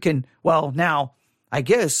that you can, well, now, I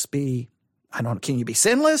guess can you be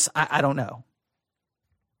sinless? I don't know.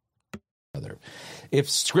 If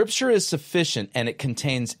Scripture is sufficient and it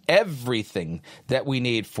contains everything that we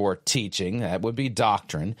need for teaching, that would be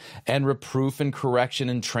doctrine, and reproof and correction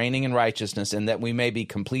and training in righteousness, and that we may be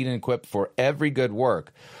complete and equipped for every good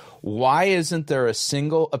work, why isn't there a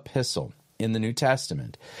single epistle in the New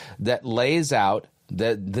Testament that lays out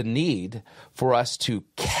the need for us to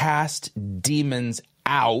cast demons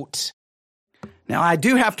out? Now, I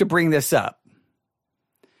do have to bring this up.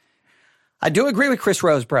 I do agree with Chris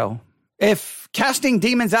Rosebrough. If casting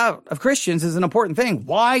demons out of Christians is an important thing,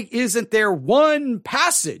 why isn't there one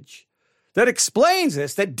passage that explains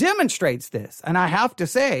this, that demonstrates this? And I have to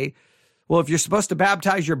say, well, if you're supposed to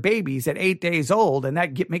baptize your babies at 8 days old and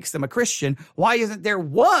that makes them a Christian, why isn't there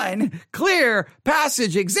one clear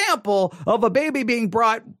passage example of a baby being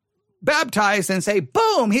baptized and say,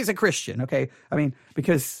 boom, he's a Christian? Okay. I mean,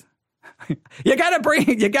 because you got to bring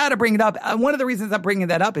it up. And one of the reasons I'm bringing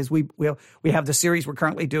that up is we have the series we're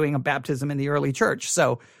currently doing of baptism in the early church.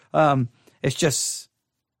 So, it's just,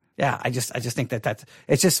 yeah, I just think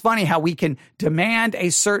it's just funny how we can demand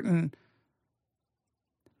a certain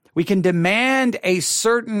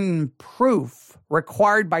proof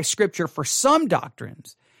required by Scripture for some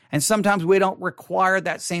doctrines. And sometimes we don't require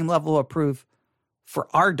that same level of proof for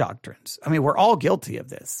our doctrines. I mean, we're all guilty of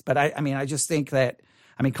this, but I just think that,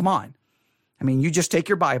 come on. I mean, you just take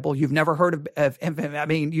your Bible. You've never heard of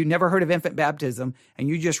infant. You never heard of infant baptism, and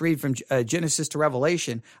you just read from Genesis to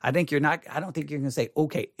Revelation. I don't think you're going to say,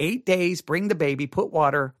 okay, 8 days, bring the baby, put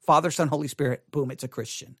water, Father, Son, Holy Spirit, boom, it's a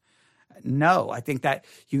Christian. No, I think that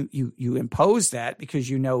you impose that because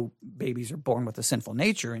you know babies are born with a sinful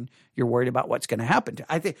nature, and you're worried about what's going to happen to.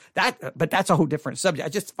 I think that, but that's a whole different subject. I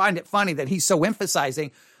just find it funny that he's so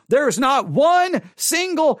emphasizing. There's not one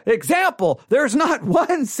single example. There's not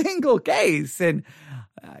one single case. And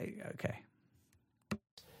okay.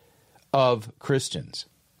 Of Christians.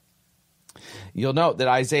 You'll note that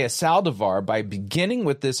Isaiah Saldivar, by beginning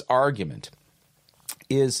with this argument,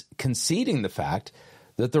 is conceding the fact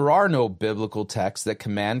that there are no biblical texts that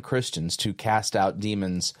command Christians to cast out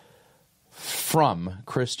demons from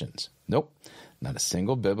Christians. Nope. Not a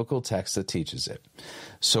single biblical text that teaches it.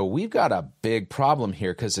 So we've got a big problem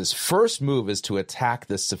here because his first move is to attack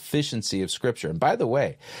the sufficiency of Scripture. And by the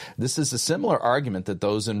way, this is a similar argument that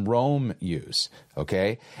those in Rome use,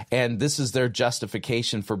 okay? And this is their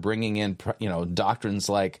justification for bringing in, doctrines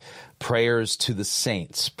like prayers to the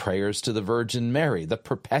saints, prayers to the Virgin Mary, the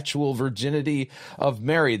perpetual virginity of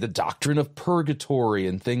Mary, the doctrine of purgatory,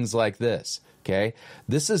 and things like this. Okay,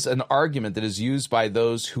 this is an argument that is used by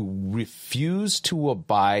those who refuse to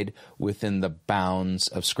abide within the bounds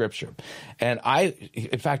of Scripture. And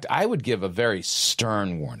in fact, I would give a very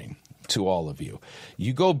stern warning to all of you.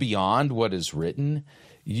 You go beyond what is written,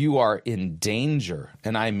 you are in danger,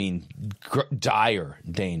 and I mean dire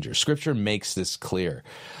danger. Scripture makes this clear.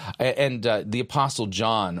 And the Apostle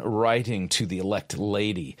John, writing to the elect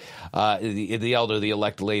lady, the elder, the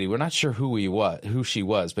elect lady, we're not sure who she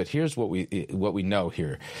was, but here's what we know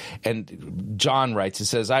here. And John writes, he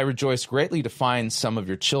says, "I rejoice greatly to find some of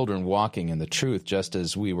your children walking in the truth, just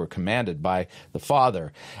as we were commanded by the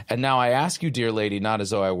Father. And now I ask you, dear lady, not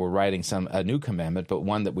as though I were writing a new commandment, but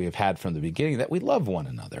one that we have had from the beginning, that we love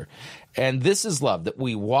one another. And this is love, that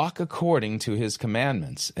we walk according to his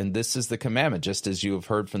commandments. And this is the commandment, just as you have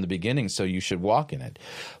heard from the beginning, so you should walk in it.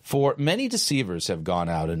 For many deceivers have gone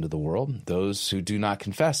out into the world, those who do not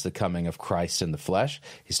confess the coming of Christ in the flesh."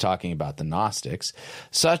 He's talking about the Gnostics.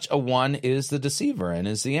 "Such a one is the deceiver and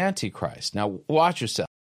is the Antichrist." Now, watch yourself.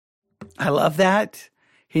 I love that.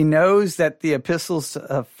 He knows that the epistles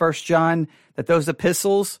of 1 John, that those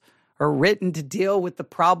epistles are written to deal with the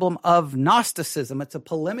problem of Gnosticism. It's a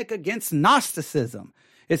polemic against Gnosticism.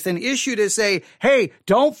 It's an issue to say, hey,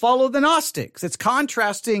 don't follow the Gnostics. It's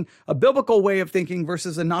contrasting a biblical way of thinking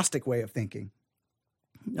versus a Gnostic way of thinking.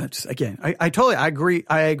 Again, I totally agree.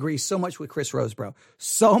 I agree so much with Chris Rosebrough.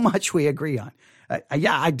 So much we agree on.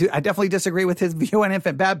 I definitely disagree with his view on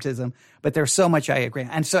infant baptism, but there's so much I agree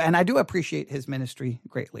on. And I do appreciate his ministry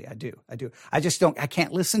greatly. I do. I just I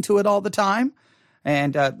can't listen to it all the time.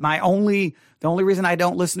 And the only reason I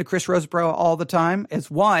don't listen to Chris Rosebrough all the time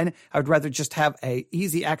is, one, I would rather just have a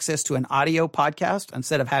easy access to an audio podcast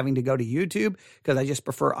instead of having to go to YouTube, because I just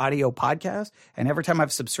prefer audio podcasts. And every time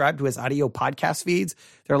I've subscribed to his audio podcast feeds,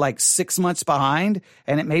 they're like 6 months behind.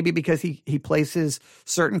 And it may be because he places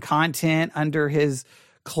certain content under his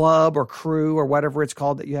club or crew or whatever it's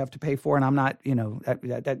called that you have to pay for. And I'm not,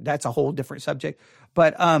 that's a whole different subject.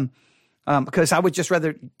 But because I would just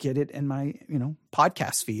rather get it in my,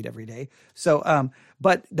 podcast feed every day. So,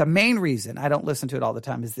 but the main reason I don't listen to it all the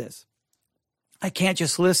time is this. I can't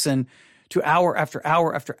just listen to hour after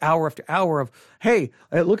hour after hour after hour of, hey,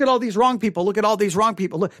 look at all these wrong people. Look at all these wrong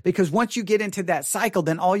people. Look, because once you get into that cycle,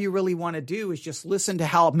 then all you really want to do is just listen to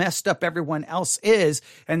how messed up everyone else is.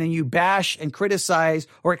 And then you bash and criticize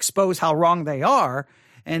or expose how wrong they are.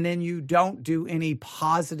 And then you don't do any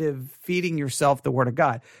positive feeding yourself the word of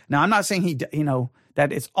God. Now, I'm not saying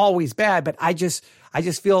that it's always bad, but I just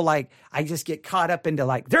feel like I just get caught up into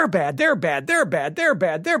like, they're bad. I'm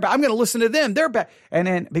going to listen to them. They're bad. And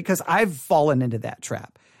then because I've fallen into that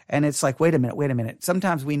trap, and it's like, wait a minute.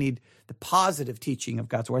 Sometimes we need the positive teaching of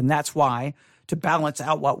God's word. And that's why, to balance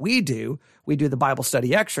out what we do the Bible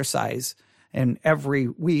study exercise. And every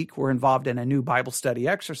week we're involved in a new Bible study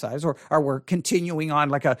exercise, or we're continuing on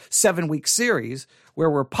like a 7-week series where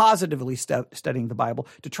we're positively studying the Bible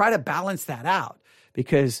to try to balance that out,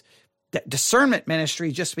 because that discernment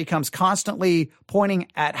ministry just becomes constantly pointing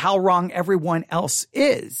at how wrong everyone else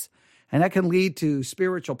is. And that can lead to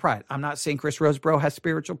spiritual pride. I'm not saying Chris Rosebrough has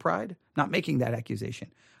spiritual pride. I'm not making that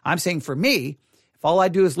accusation. I'm saying for me, if all I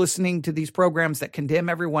do is listening to these programs that condemn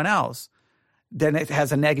everyone else, then it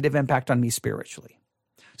has a negative impact on me spiritually.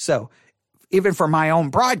 So even for my own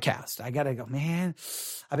broadcast, I got to go, man,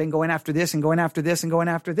 I've been going after this and going after this and going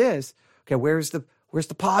after this. Okay, where's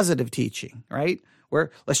the positive teaching, right?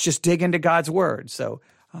 Let's just dig into God's word. So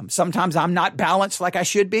sometimes I'm not balanced like I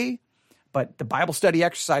should be, but the Bible study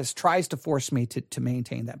exercise tries to force me to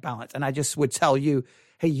maintain that balance. And I just would tell you,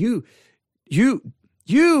 hey, you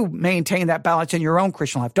maintain that balance in your own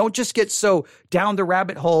Christian life. Don't just get so down the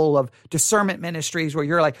rabbit hole of discernment ministries where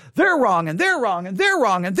you're like, they're wrong and they're wrong and they're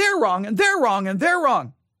wrong and they're wrong and they're wrong and they're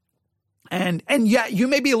wrong. And yet you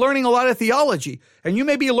may be learning a lot of theology and you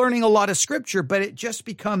may be learning a lot of scripture, but it just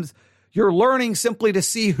becomes you're learning simply to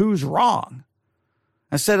see who's wrong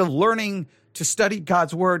instead of learning to study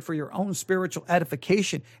God's word for your own spiritual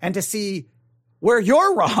edification and to see where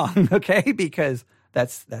you're wrong, okay? Because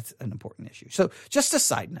that's an important issue. So just a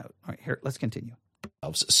side note. All right, here, let's continue.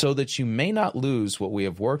 So that you may not lose what we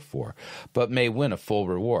have worked for, but may win a full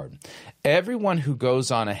reward. Everyone who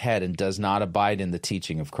goes on ahead and does not abide in the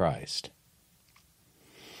teaching of Christ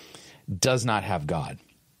does not have God.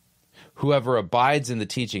 Whoever abides in the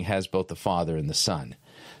teaching has both the Father and the Son.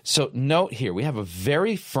 So note here, we have a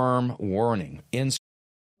very firm warning in.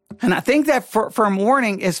 And I think that firm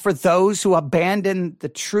warning is for those who abandon the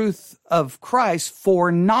truth of Christ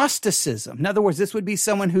for Gnosticism. In other words, this would be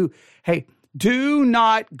someone who, hey, do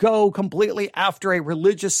not go completely after a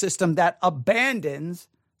religious system that abandons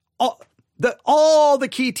all the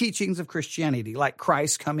key teachings of Christianity, like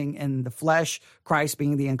Christ coming in the flesh, Christ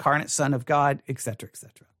being the incarnate Son of God, etc.,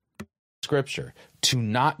 etc. Scripture, to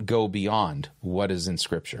not go beyond what is in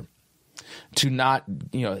Scripture. To not,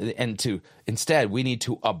 and to instead, we need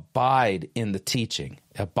to abide in the teaching,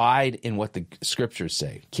 abide in what the scriptures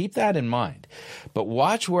say. Keep that in mind. But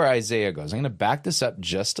watch where Isaiah goes. I'm going to back this up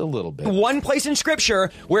just a little bit. One place in scripture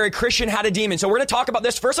where a Christian had a demon. So we're going to talk about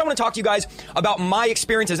this. First, I want to talk to you guys about my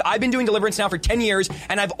experiences. I've been doing deliverance now for 10 years,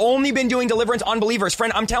 and I've only been doing deliverance on believers.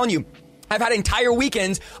 Friend, I'm telling you, I've had entire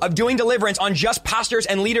weekends of doing deliverance on just pastors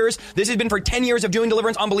and leaders. This has been for 10 years of doing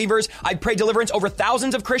deliverance on believers. I've prayed deliverance over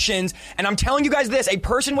thousands of Christians. And I'm telling you guys this, a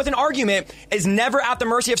person with an argument is never at the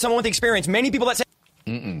mercy of someone with experience. Many people that say...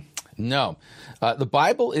 No. The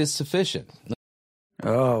Bible is sufficient.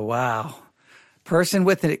 Oh, wow. Person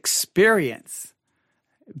with an experience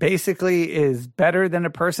basically is better than a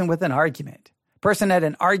person with an argument. Person at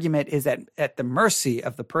an argument is at the mercy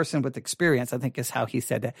of the person with experience, I think is how he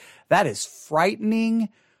said that. That is frightening.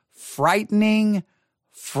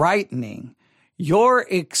 Your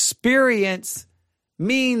experience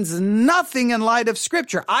means nothing in light of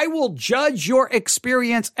Scripture. I will judge your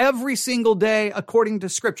experience every single day according to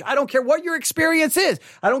Scripture. I don't care what your experience is.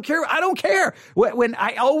 I don't care.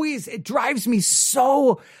 It drives me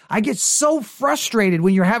I get so frustrated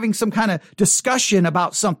when you're having some kind of discussion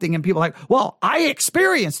about something and people are like, well, I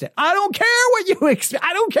experienced it. I don't care what you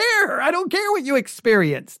I don't care what you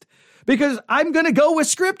experienced, because I'm going to go with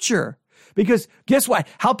Scripture. Because guess what?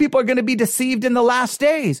 How people are going to be deceived in the last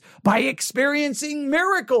days? By experiencing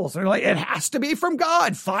miracles. They're like, it has to be from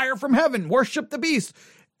God, fire from heaven, worship the beast.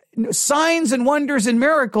 Signs and wonders and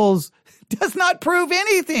miracles does not prove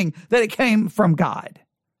anything that it came from God.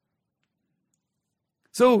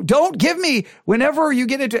 So don't give me, whenever you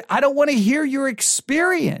get into, I don't want to hear your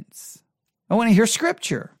experience. I want to hear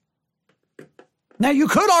scripture. Now, you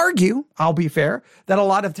could argue, I'll be fair, that a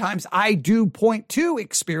lot of times I do point to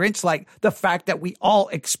experience, like the fact that we all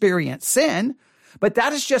experience sin, but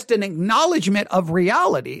that is just an acknowledgement of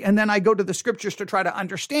reality. And then I go to the scriptures to try to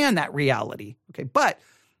understand that reality. Okay, but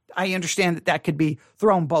I understand that that could be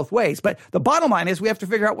thrown both ways. But the bottom line is we have to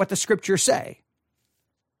figure out what the scriptures say.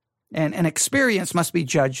 And an experience must be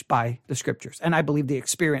judged by the scriptures. And I believe the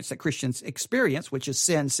experience that Christians experience, which is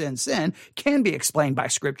sin, can be explained by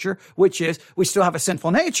scripture, which is we still have a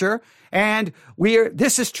sinful nature. And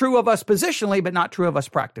this is true of us positionally, but not true of us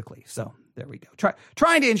practically. So there we go.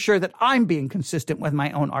 Trying to ensure that I'm being consistent with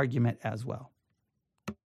my own argument as well.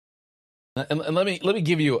 And let me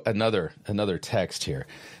give you another text here,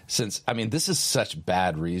 since, I mean, this is such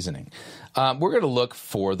bad reasoning. We're going to look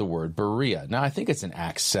for the word Berea. Now, I think it's in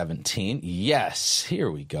Acts 17. Yes, here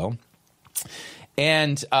we go.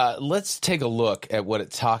 And let's take a look at what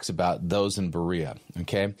it talks about those in Berea,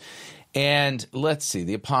 okay? And let's see,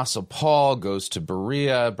 the Apostle Paul goes to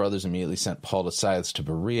Berea. Brothers immediately sent Paul to Silas to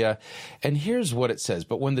Berea. And here's what it says.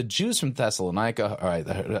 But when the Jews from Thessalonica, all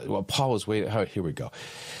right, well, Paul was waiting, here we go.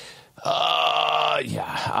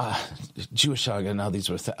 Jewish, now these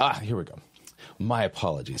were, here we go. My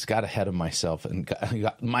apologies. Got ahead of myself and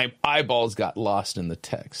my eyeballs got lost in the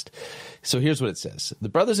text. So here's what it says. The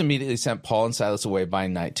brothers immediately sent Paul and Silas away by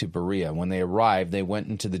night to Berea. When they arrived, they went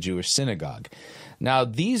into the Jewish synagogue. Now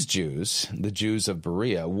these Jews, the Jews of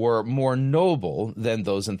Berea, were more noble than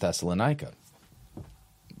those in Thessalonica.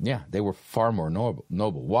 Yeah, they were far more noble.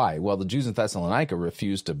 Why? Well, the Jews in Thessalonica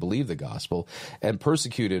refused to believe the gospel and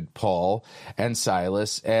persecuted Paul and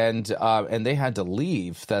Silas, and they had to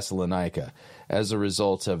leave Thessalonica as a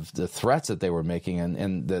result of the threats that they were making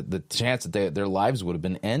and the chance that their lives would have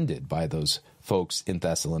been ended by those folks in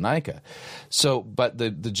Thessalonica. So, but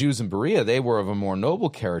the Jews in Berea, they were of a more noble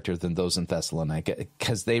character than those in Thessalonica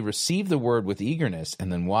because they received the word with eagerness.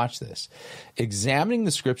 And then watch this, examining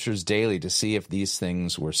the scriptures daily to see if these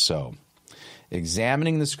things were so.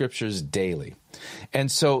 Examining the scriptures daily.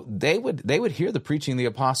 And so they would hear the preaching of the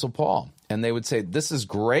Apostle Paul, and they would say, this is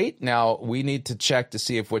great. Now we need to check to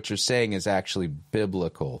see if what you're saying is actually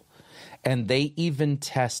biblical. And they even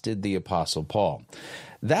tested the Apostle Paul.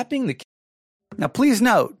 That being the case. Now, please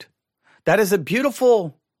note, that is a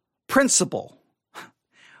beautiful principle.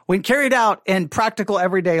 When carried out in practical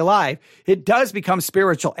everyday life, it does become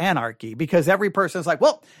spiritual anarchy because every person is like,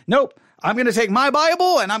 well, nope, I'm going to take my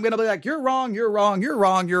Bible and I'm going to be like, you're wrong, you're wrong, you're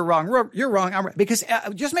wrong, you're wrong, you're wrong. I'm right. Because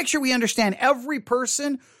just make sure we understand every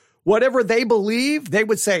person, whatever they believe, they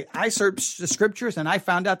would say, I searched the scriptures and I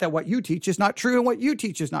found out that what you teach is not true and what you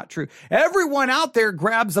teach is not true. Everyone out there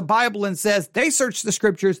grabs the Bible and says they search the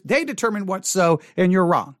scriptures, they determine what's so, and you're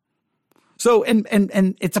wrong. So, and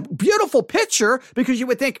it's a beautiful picture because you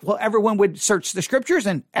would think, well, everyone would search the scriptures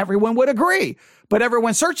and everyone would agree. But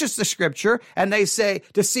everyone searches the scripture and they say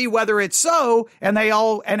to see whether it's so, and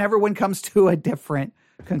everyone comes to a different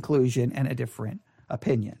conclusion and a different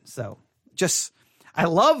opinion. So I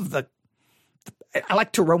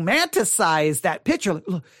like to romanticize that picture.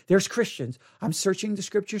 Look, there's Christians. I'm searching the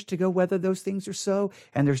scriptures to go whether those things are so.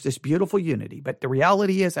 And there's this beautiful unity. But the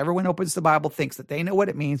reality is everyone opens the Bible, thinks that they know what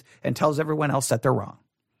it means, and tells everyone else that they're wrong.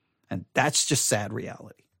 And that's just sad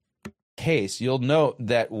reality. Case, you'll note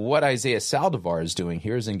that what Isaiah Saldivar is doing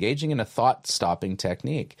here is engaging in a thought-stopping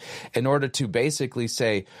technique in order to basically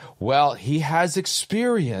say, well, he has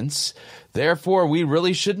experience, therefore we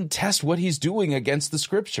really shouldn't test what he's doing against the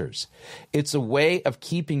scriptures. It's a way of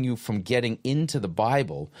keeping you from getting into the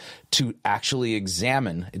Bible to actually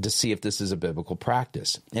examine to see if this is a biblical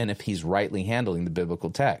practice and if he's rightly handling the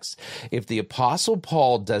biblical text. If the Apostle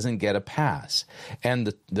Paul doesn't get a pass,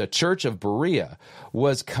 and the church of Berea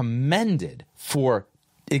was commended for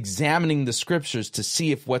examining the scriptures to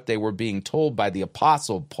see if what they were being told by the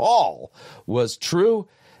Apostle Paul was true,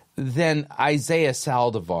 then Isaiah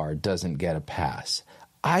Saldivar doesn't get a pass.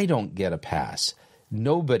 I don't get a pass.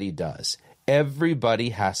 Nobody does. Everybody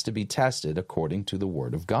has to be tested according to the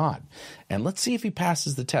Word of God. And let's see if he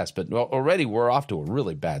passes the test. But already we're off to a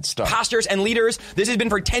really bad start. Pastors and leaders, this has been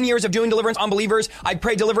for 10 years of doing deliverance on believers. I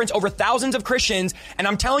prayed deliverance over thousands of Christians. And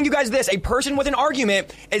I'm telling you guys this, a person with an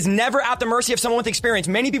argument is never at the mercy of someone with experience.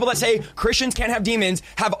 Many people that say Christians can't have demons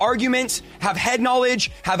have arguments, have head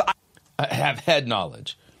knowledge, have head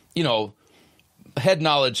knowledge. You know, head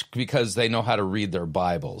knowledge because they know how to read their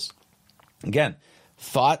Bibles. Again,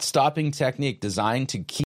 thought-stopping technique designed to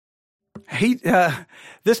keep.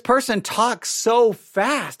 This person talks so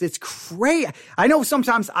fast. It's crazy. I know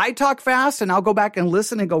sometimes I talk fast and I'll go back and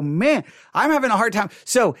listen and go, man, I'm having a hard time.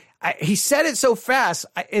 So he said it so fast.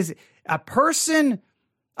 Is a person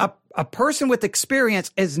with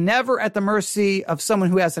experience is never at the mercy of someone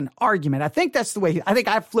who has an argument. I think that's the way. I think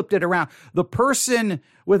I flipped it around. The person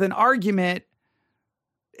with an argument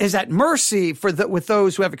is at mercy with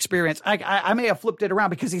those who have experience. I may have flipped it around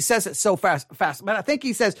because he says it so fast. But I think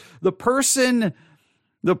he says the person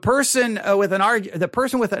with an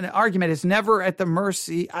argument is never at the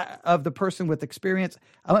mercy of the person with experience.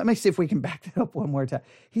 Let me see if we can back that up one more time.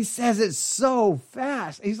 He says it so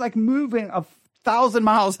fast. He's like moving 1,000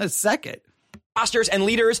 miles a second. Pastors and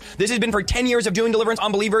leaders. This has been for 10 years of doing deliverance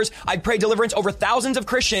on believers. I've prayed deliverance over thousands of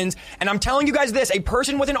Christians. And I'm telling you guys this, a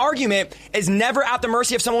person with an argument is never at the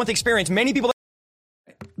mercy of someone with experience. Many people.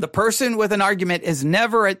 The person with an argument is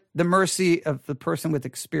never at the mercy of the person with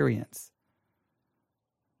experience.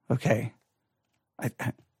 Okay.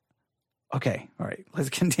 Okay. All right. Let's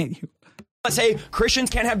continue. Let's say Christians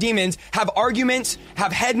can't have demons, have arguments,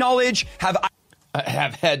 have head knowledge,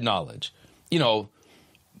 have head knowledge. You know,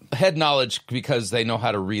 head knowledge because they know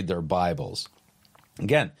how to read their Bibles.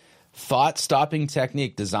 Again, thought-stopping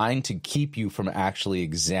technique designed to keep you from actually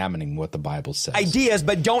examining what the Bible says. Ideas,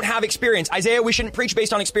 but don't have experience. Isaiah, we shouldn't preach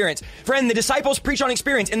based on experience. Friend, the disciples preach on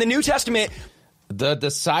experience. In the New Testament, the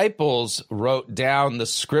disciples wrote down the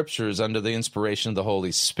scriptures under the inspiration of the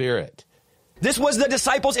Holy Spirit. This was the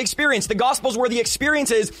disciples' experience. The Gospels were the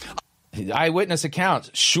experiences. Eyewitness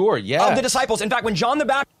accounts, sure, yeah. Of the disciples. In fact, when John the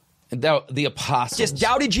Baptist, the apostles, just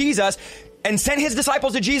doubted Jesus and sent his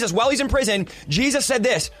disciples to Jesus while he's in prison, Jesus said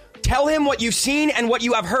this, tell him what you've seen and what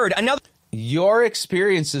you have heard. Your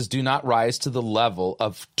experiences do not rise to the level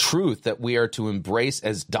of truth that we are to embrace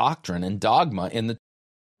as doctrine and dogma in the.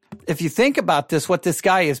 If you think about this, what this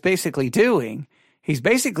guy is basically doing, he's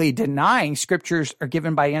basically denying scriptures are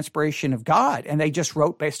given by inspiration of God, and they just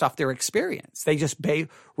wrote based off their experience. They just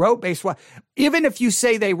wrote based even if you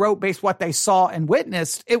say they wrote based what they saw and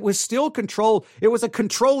witnessed, it was still controlled. It was a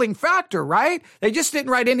controlling factor, right? They just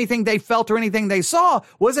didn't write anything they felt or anything they saw.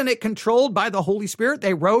 Wasn't it controlled by the Holy Spirit?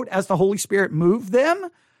 They wrote as the Holy Spirit moved them,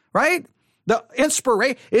 right? The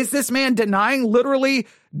inspiration, is this man literally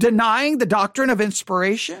denying the doctrine of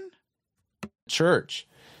inspiration? Church.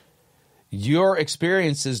 Your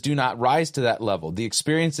experiences do not rise to that level. The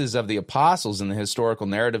experiences of the apostles and the historical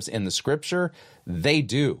narratives in the scripture, they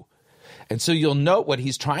do. And so you'll note what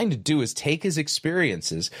he's trying to do is take his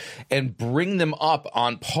experiences and bring them up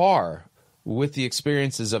on par with the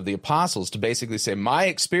experiences of the apostles to basically say, my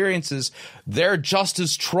experiences, they're just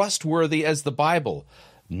as trustworthy as the Bible.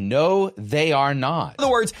 No, they are not. In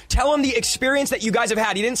other words, tell him the experience that you guys have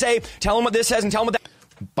had. He didn't say, tell him what this says and tell him what that.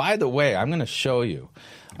 By the way, I'm going to show you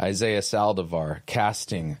Isaiah Saldivar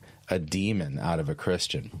casting a demon out of a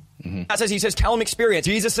Christian. Mm-hmm. That says, he says, tell him experience.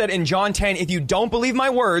 Jesus said in John 10, if you don't believe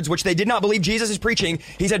my words, which they did not believe Jesus is preaching,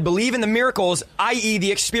 he said, believe in the miracles, i.e.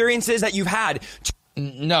 the experiences that you've had.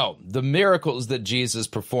 No, the miracles that Jesus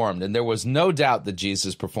performed, and there was no doubt that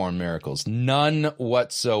Jesus performed miracles. None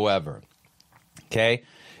whatsoever. Okay?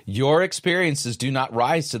 Your experiences do not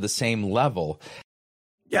rise to the same level.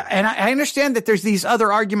 Yeah, and I understand that there's these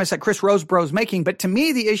other arguments that Chris Rosebrough is making, but to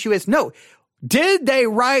me the issue is, no, did they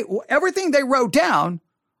write, everything they wrote down,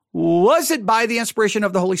 was it by the inspiration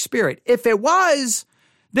of the Holy Spirit? If it was,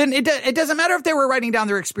 then it doesn't matter if they were writing down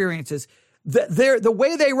their experiences. The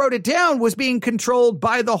way they wrote it down was being controlled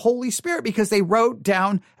by the Holy Spirit because they wrote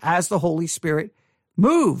down as the Holy Spirit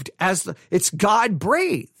moved, it's God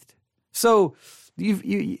breathed. So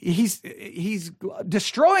he's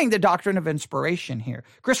destroying the doctrine of inspiration here.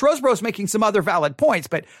 Chris Rosebrough is making some other valid points,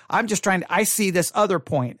 but I see this other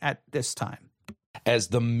point at this time. As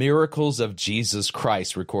the miracles of Jesus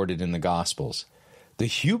Christ recorded in the Gospels, the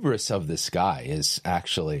hubris of this guy is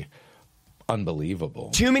actually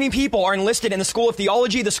unbelievable. Too many people are enlisted in the school of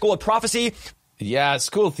theology, the school of prophecy. Yeah,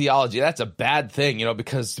 school of theology, that's a bad thing,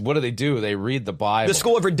 because what do? They read the Bible. The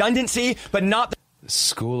school of redundancy, but not the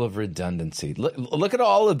school of redundancy. Look at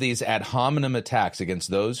all of these ad hominem attacks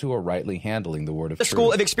against those who are rightly handling the word of truth. The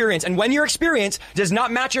school of experience. And when your experience does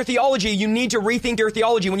not match your theology, you need to rethink your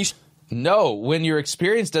theology. When your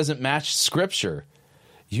experience doesn't match Scripture,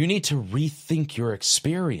 you need to rethink your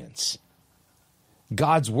experience.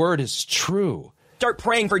 God's word is true. Start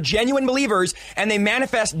praying for genuine believers and they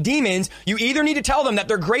manifest demons, you either need to tell them that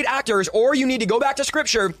they're great actors or you need to go back to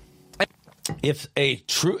Scripture.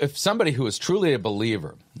 If somebody who is truly a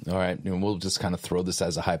believer, all right, and we'll just kind of throw this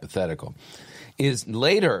as a hypothetical, is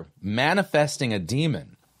later manifesting a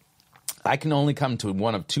demon, I can only come to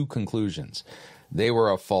one of two conclusions. They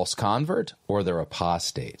were a false convert or they're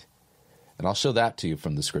apostate. And I'll show that to you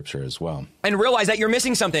from the scripture as well. And realize that you're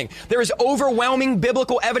missing something. There is overwhelming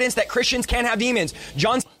biblical evidence that Christians can have demons.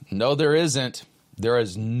 No, there isn't. There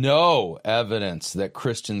is no evidence that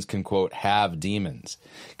Christians can, quote, have demons,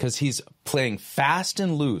 because he's playing fast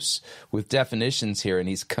and loose with definitions here, and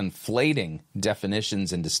he's conflating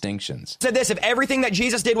definitions and distinctions. Said this, if everything that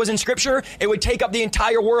Jesus did was in Scripture, it would take up the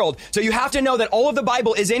entire world. So you have to know that all of the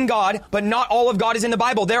Bible is in God, but not all of God is in the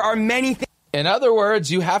Bible. There are many things. In other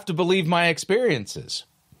words, you have to believe my experiences,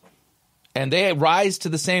 and they rise to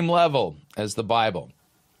the same level as the Bible.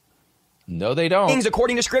 No, they don't. Things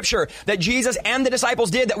according to Scripture that Jesus and the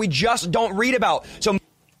disciples did that we just don't read about. So,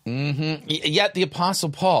 Yet the Apostle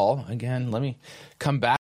Paul, again, let me come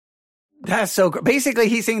back. That's so good. Basically,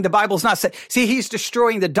 he's saying the Bible's not set. See, he's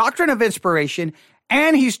destroying the doctrine of inspiration,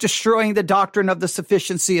 and he's destroying the doctrine of the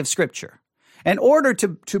sufficiency of Scripture. In order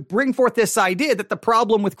to bring forth this idea that the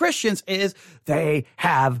problem with Christians is they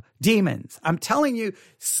have demons. I'm telling you,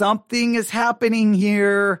 something is happening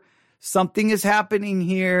here. Something is happening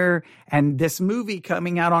here. And this movie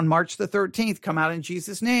coming out on March the 13th, come out in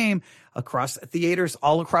Jesus' name, across theaters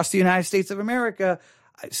all across the United States of America.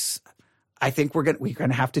 I think we're going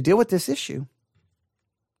to have to deal with this issue.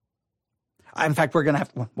 In fact, we're going to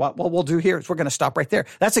have, what we'll do here is we're going to stop right there.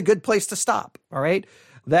 That's a good place to stop. All right.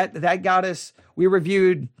 That got us, we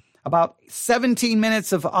reviewed about 17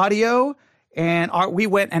 minutes of audio, and we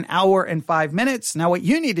went an hour and 5 minutes. Now what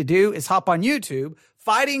you need to do is hop on YouTube,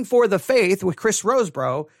 Fighting for the Faith with Chris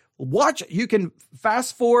Rosebrough. Watch, you can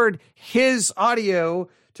fast forward his audio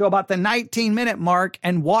to about the 19-minute mark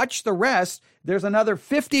and watch the rest. There's another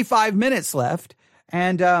 55 minutes left.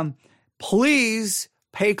 And please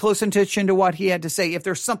pay close attention to what he had to say. If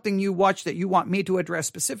there's something you watch that you want me to address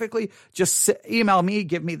specifically, just email me,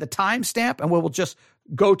 give me the timestamp, and we will just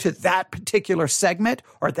go to that particular segment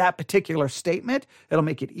or that particular statement. It'll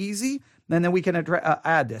make it easy. And then we can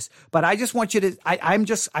add this. But I just want you to,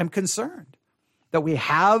 I'm concerned that we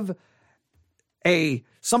have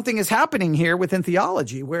something is happening here within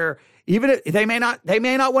theology where even they may not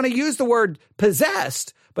want to use the word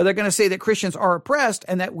possessed, but they're going to say that Christians are oppressed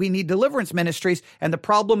and that we need deliverance ministries, and the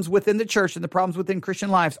problems within the church and the problems within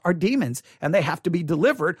Christian lives are demons, and they have to be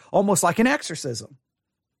delivered almost like an exorcism.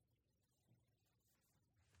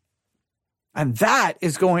 And that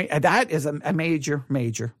is a major,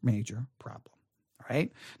 major, major problem. All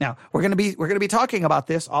right. Now we're going to be talking about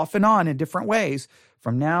this off and on in different ways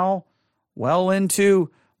from now well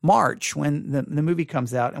into March when the movie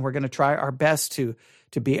comes out, and we're going to try our best to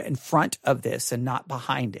be in front of this and not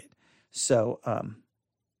behind it. So,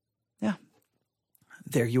 yeah,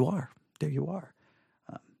 there you are. There you are.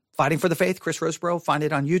 Fighting for the Faith, Chris Rosebrough. Find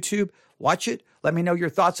it on YouTube. Watch it. Let me know your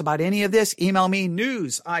thoughts about any of this. Email me,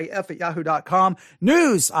 newsif@yahoo.com,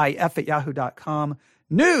 newsif@yahoo.com,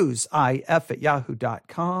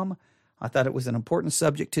 newsif@yahoo.com. I thought it was an important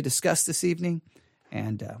subject to discuss this evening,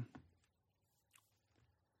 and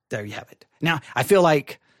there you have it. Now, I feel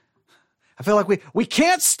like we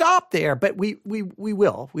can't stop there, but we will.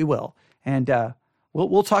 And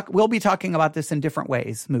we'll be talking about this in different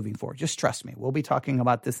ways moving forward. Just trust me. We'll be talking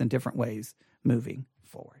about this in different ways moving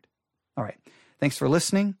forward. All right. Thanks for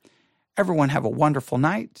listening. Everyone have a wonderful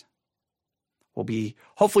night. We'll be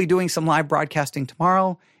hopefully doing some live broadcasting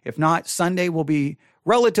tomorrow. If not, Sunday will be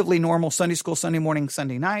relatively normal Sunday school, Sunday morning,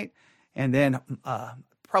 Sunday night. And then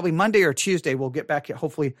probably Monday or Tuesday, we'll get back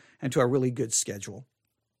hopefully into a really good schedule.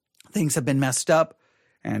 Things have been messed up,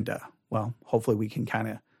 and hopefully we can kind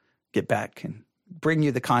of get back and bring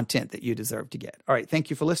you the content that you deserve to get. All right. Thank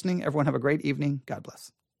you for listening. Everyone have a great evening. God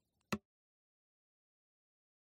bless.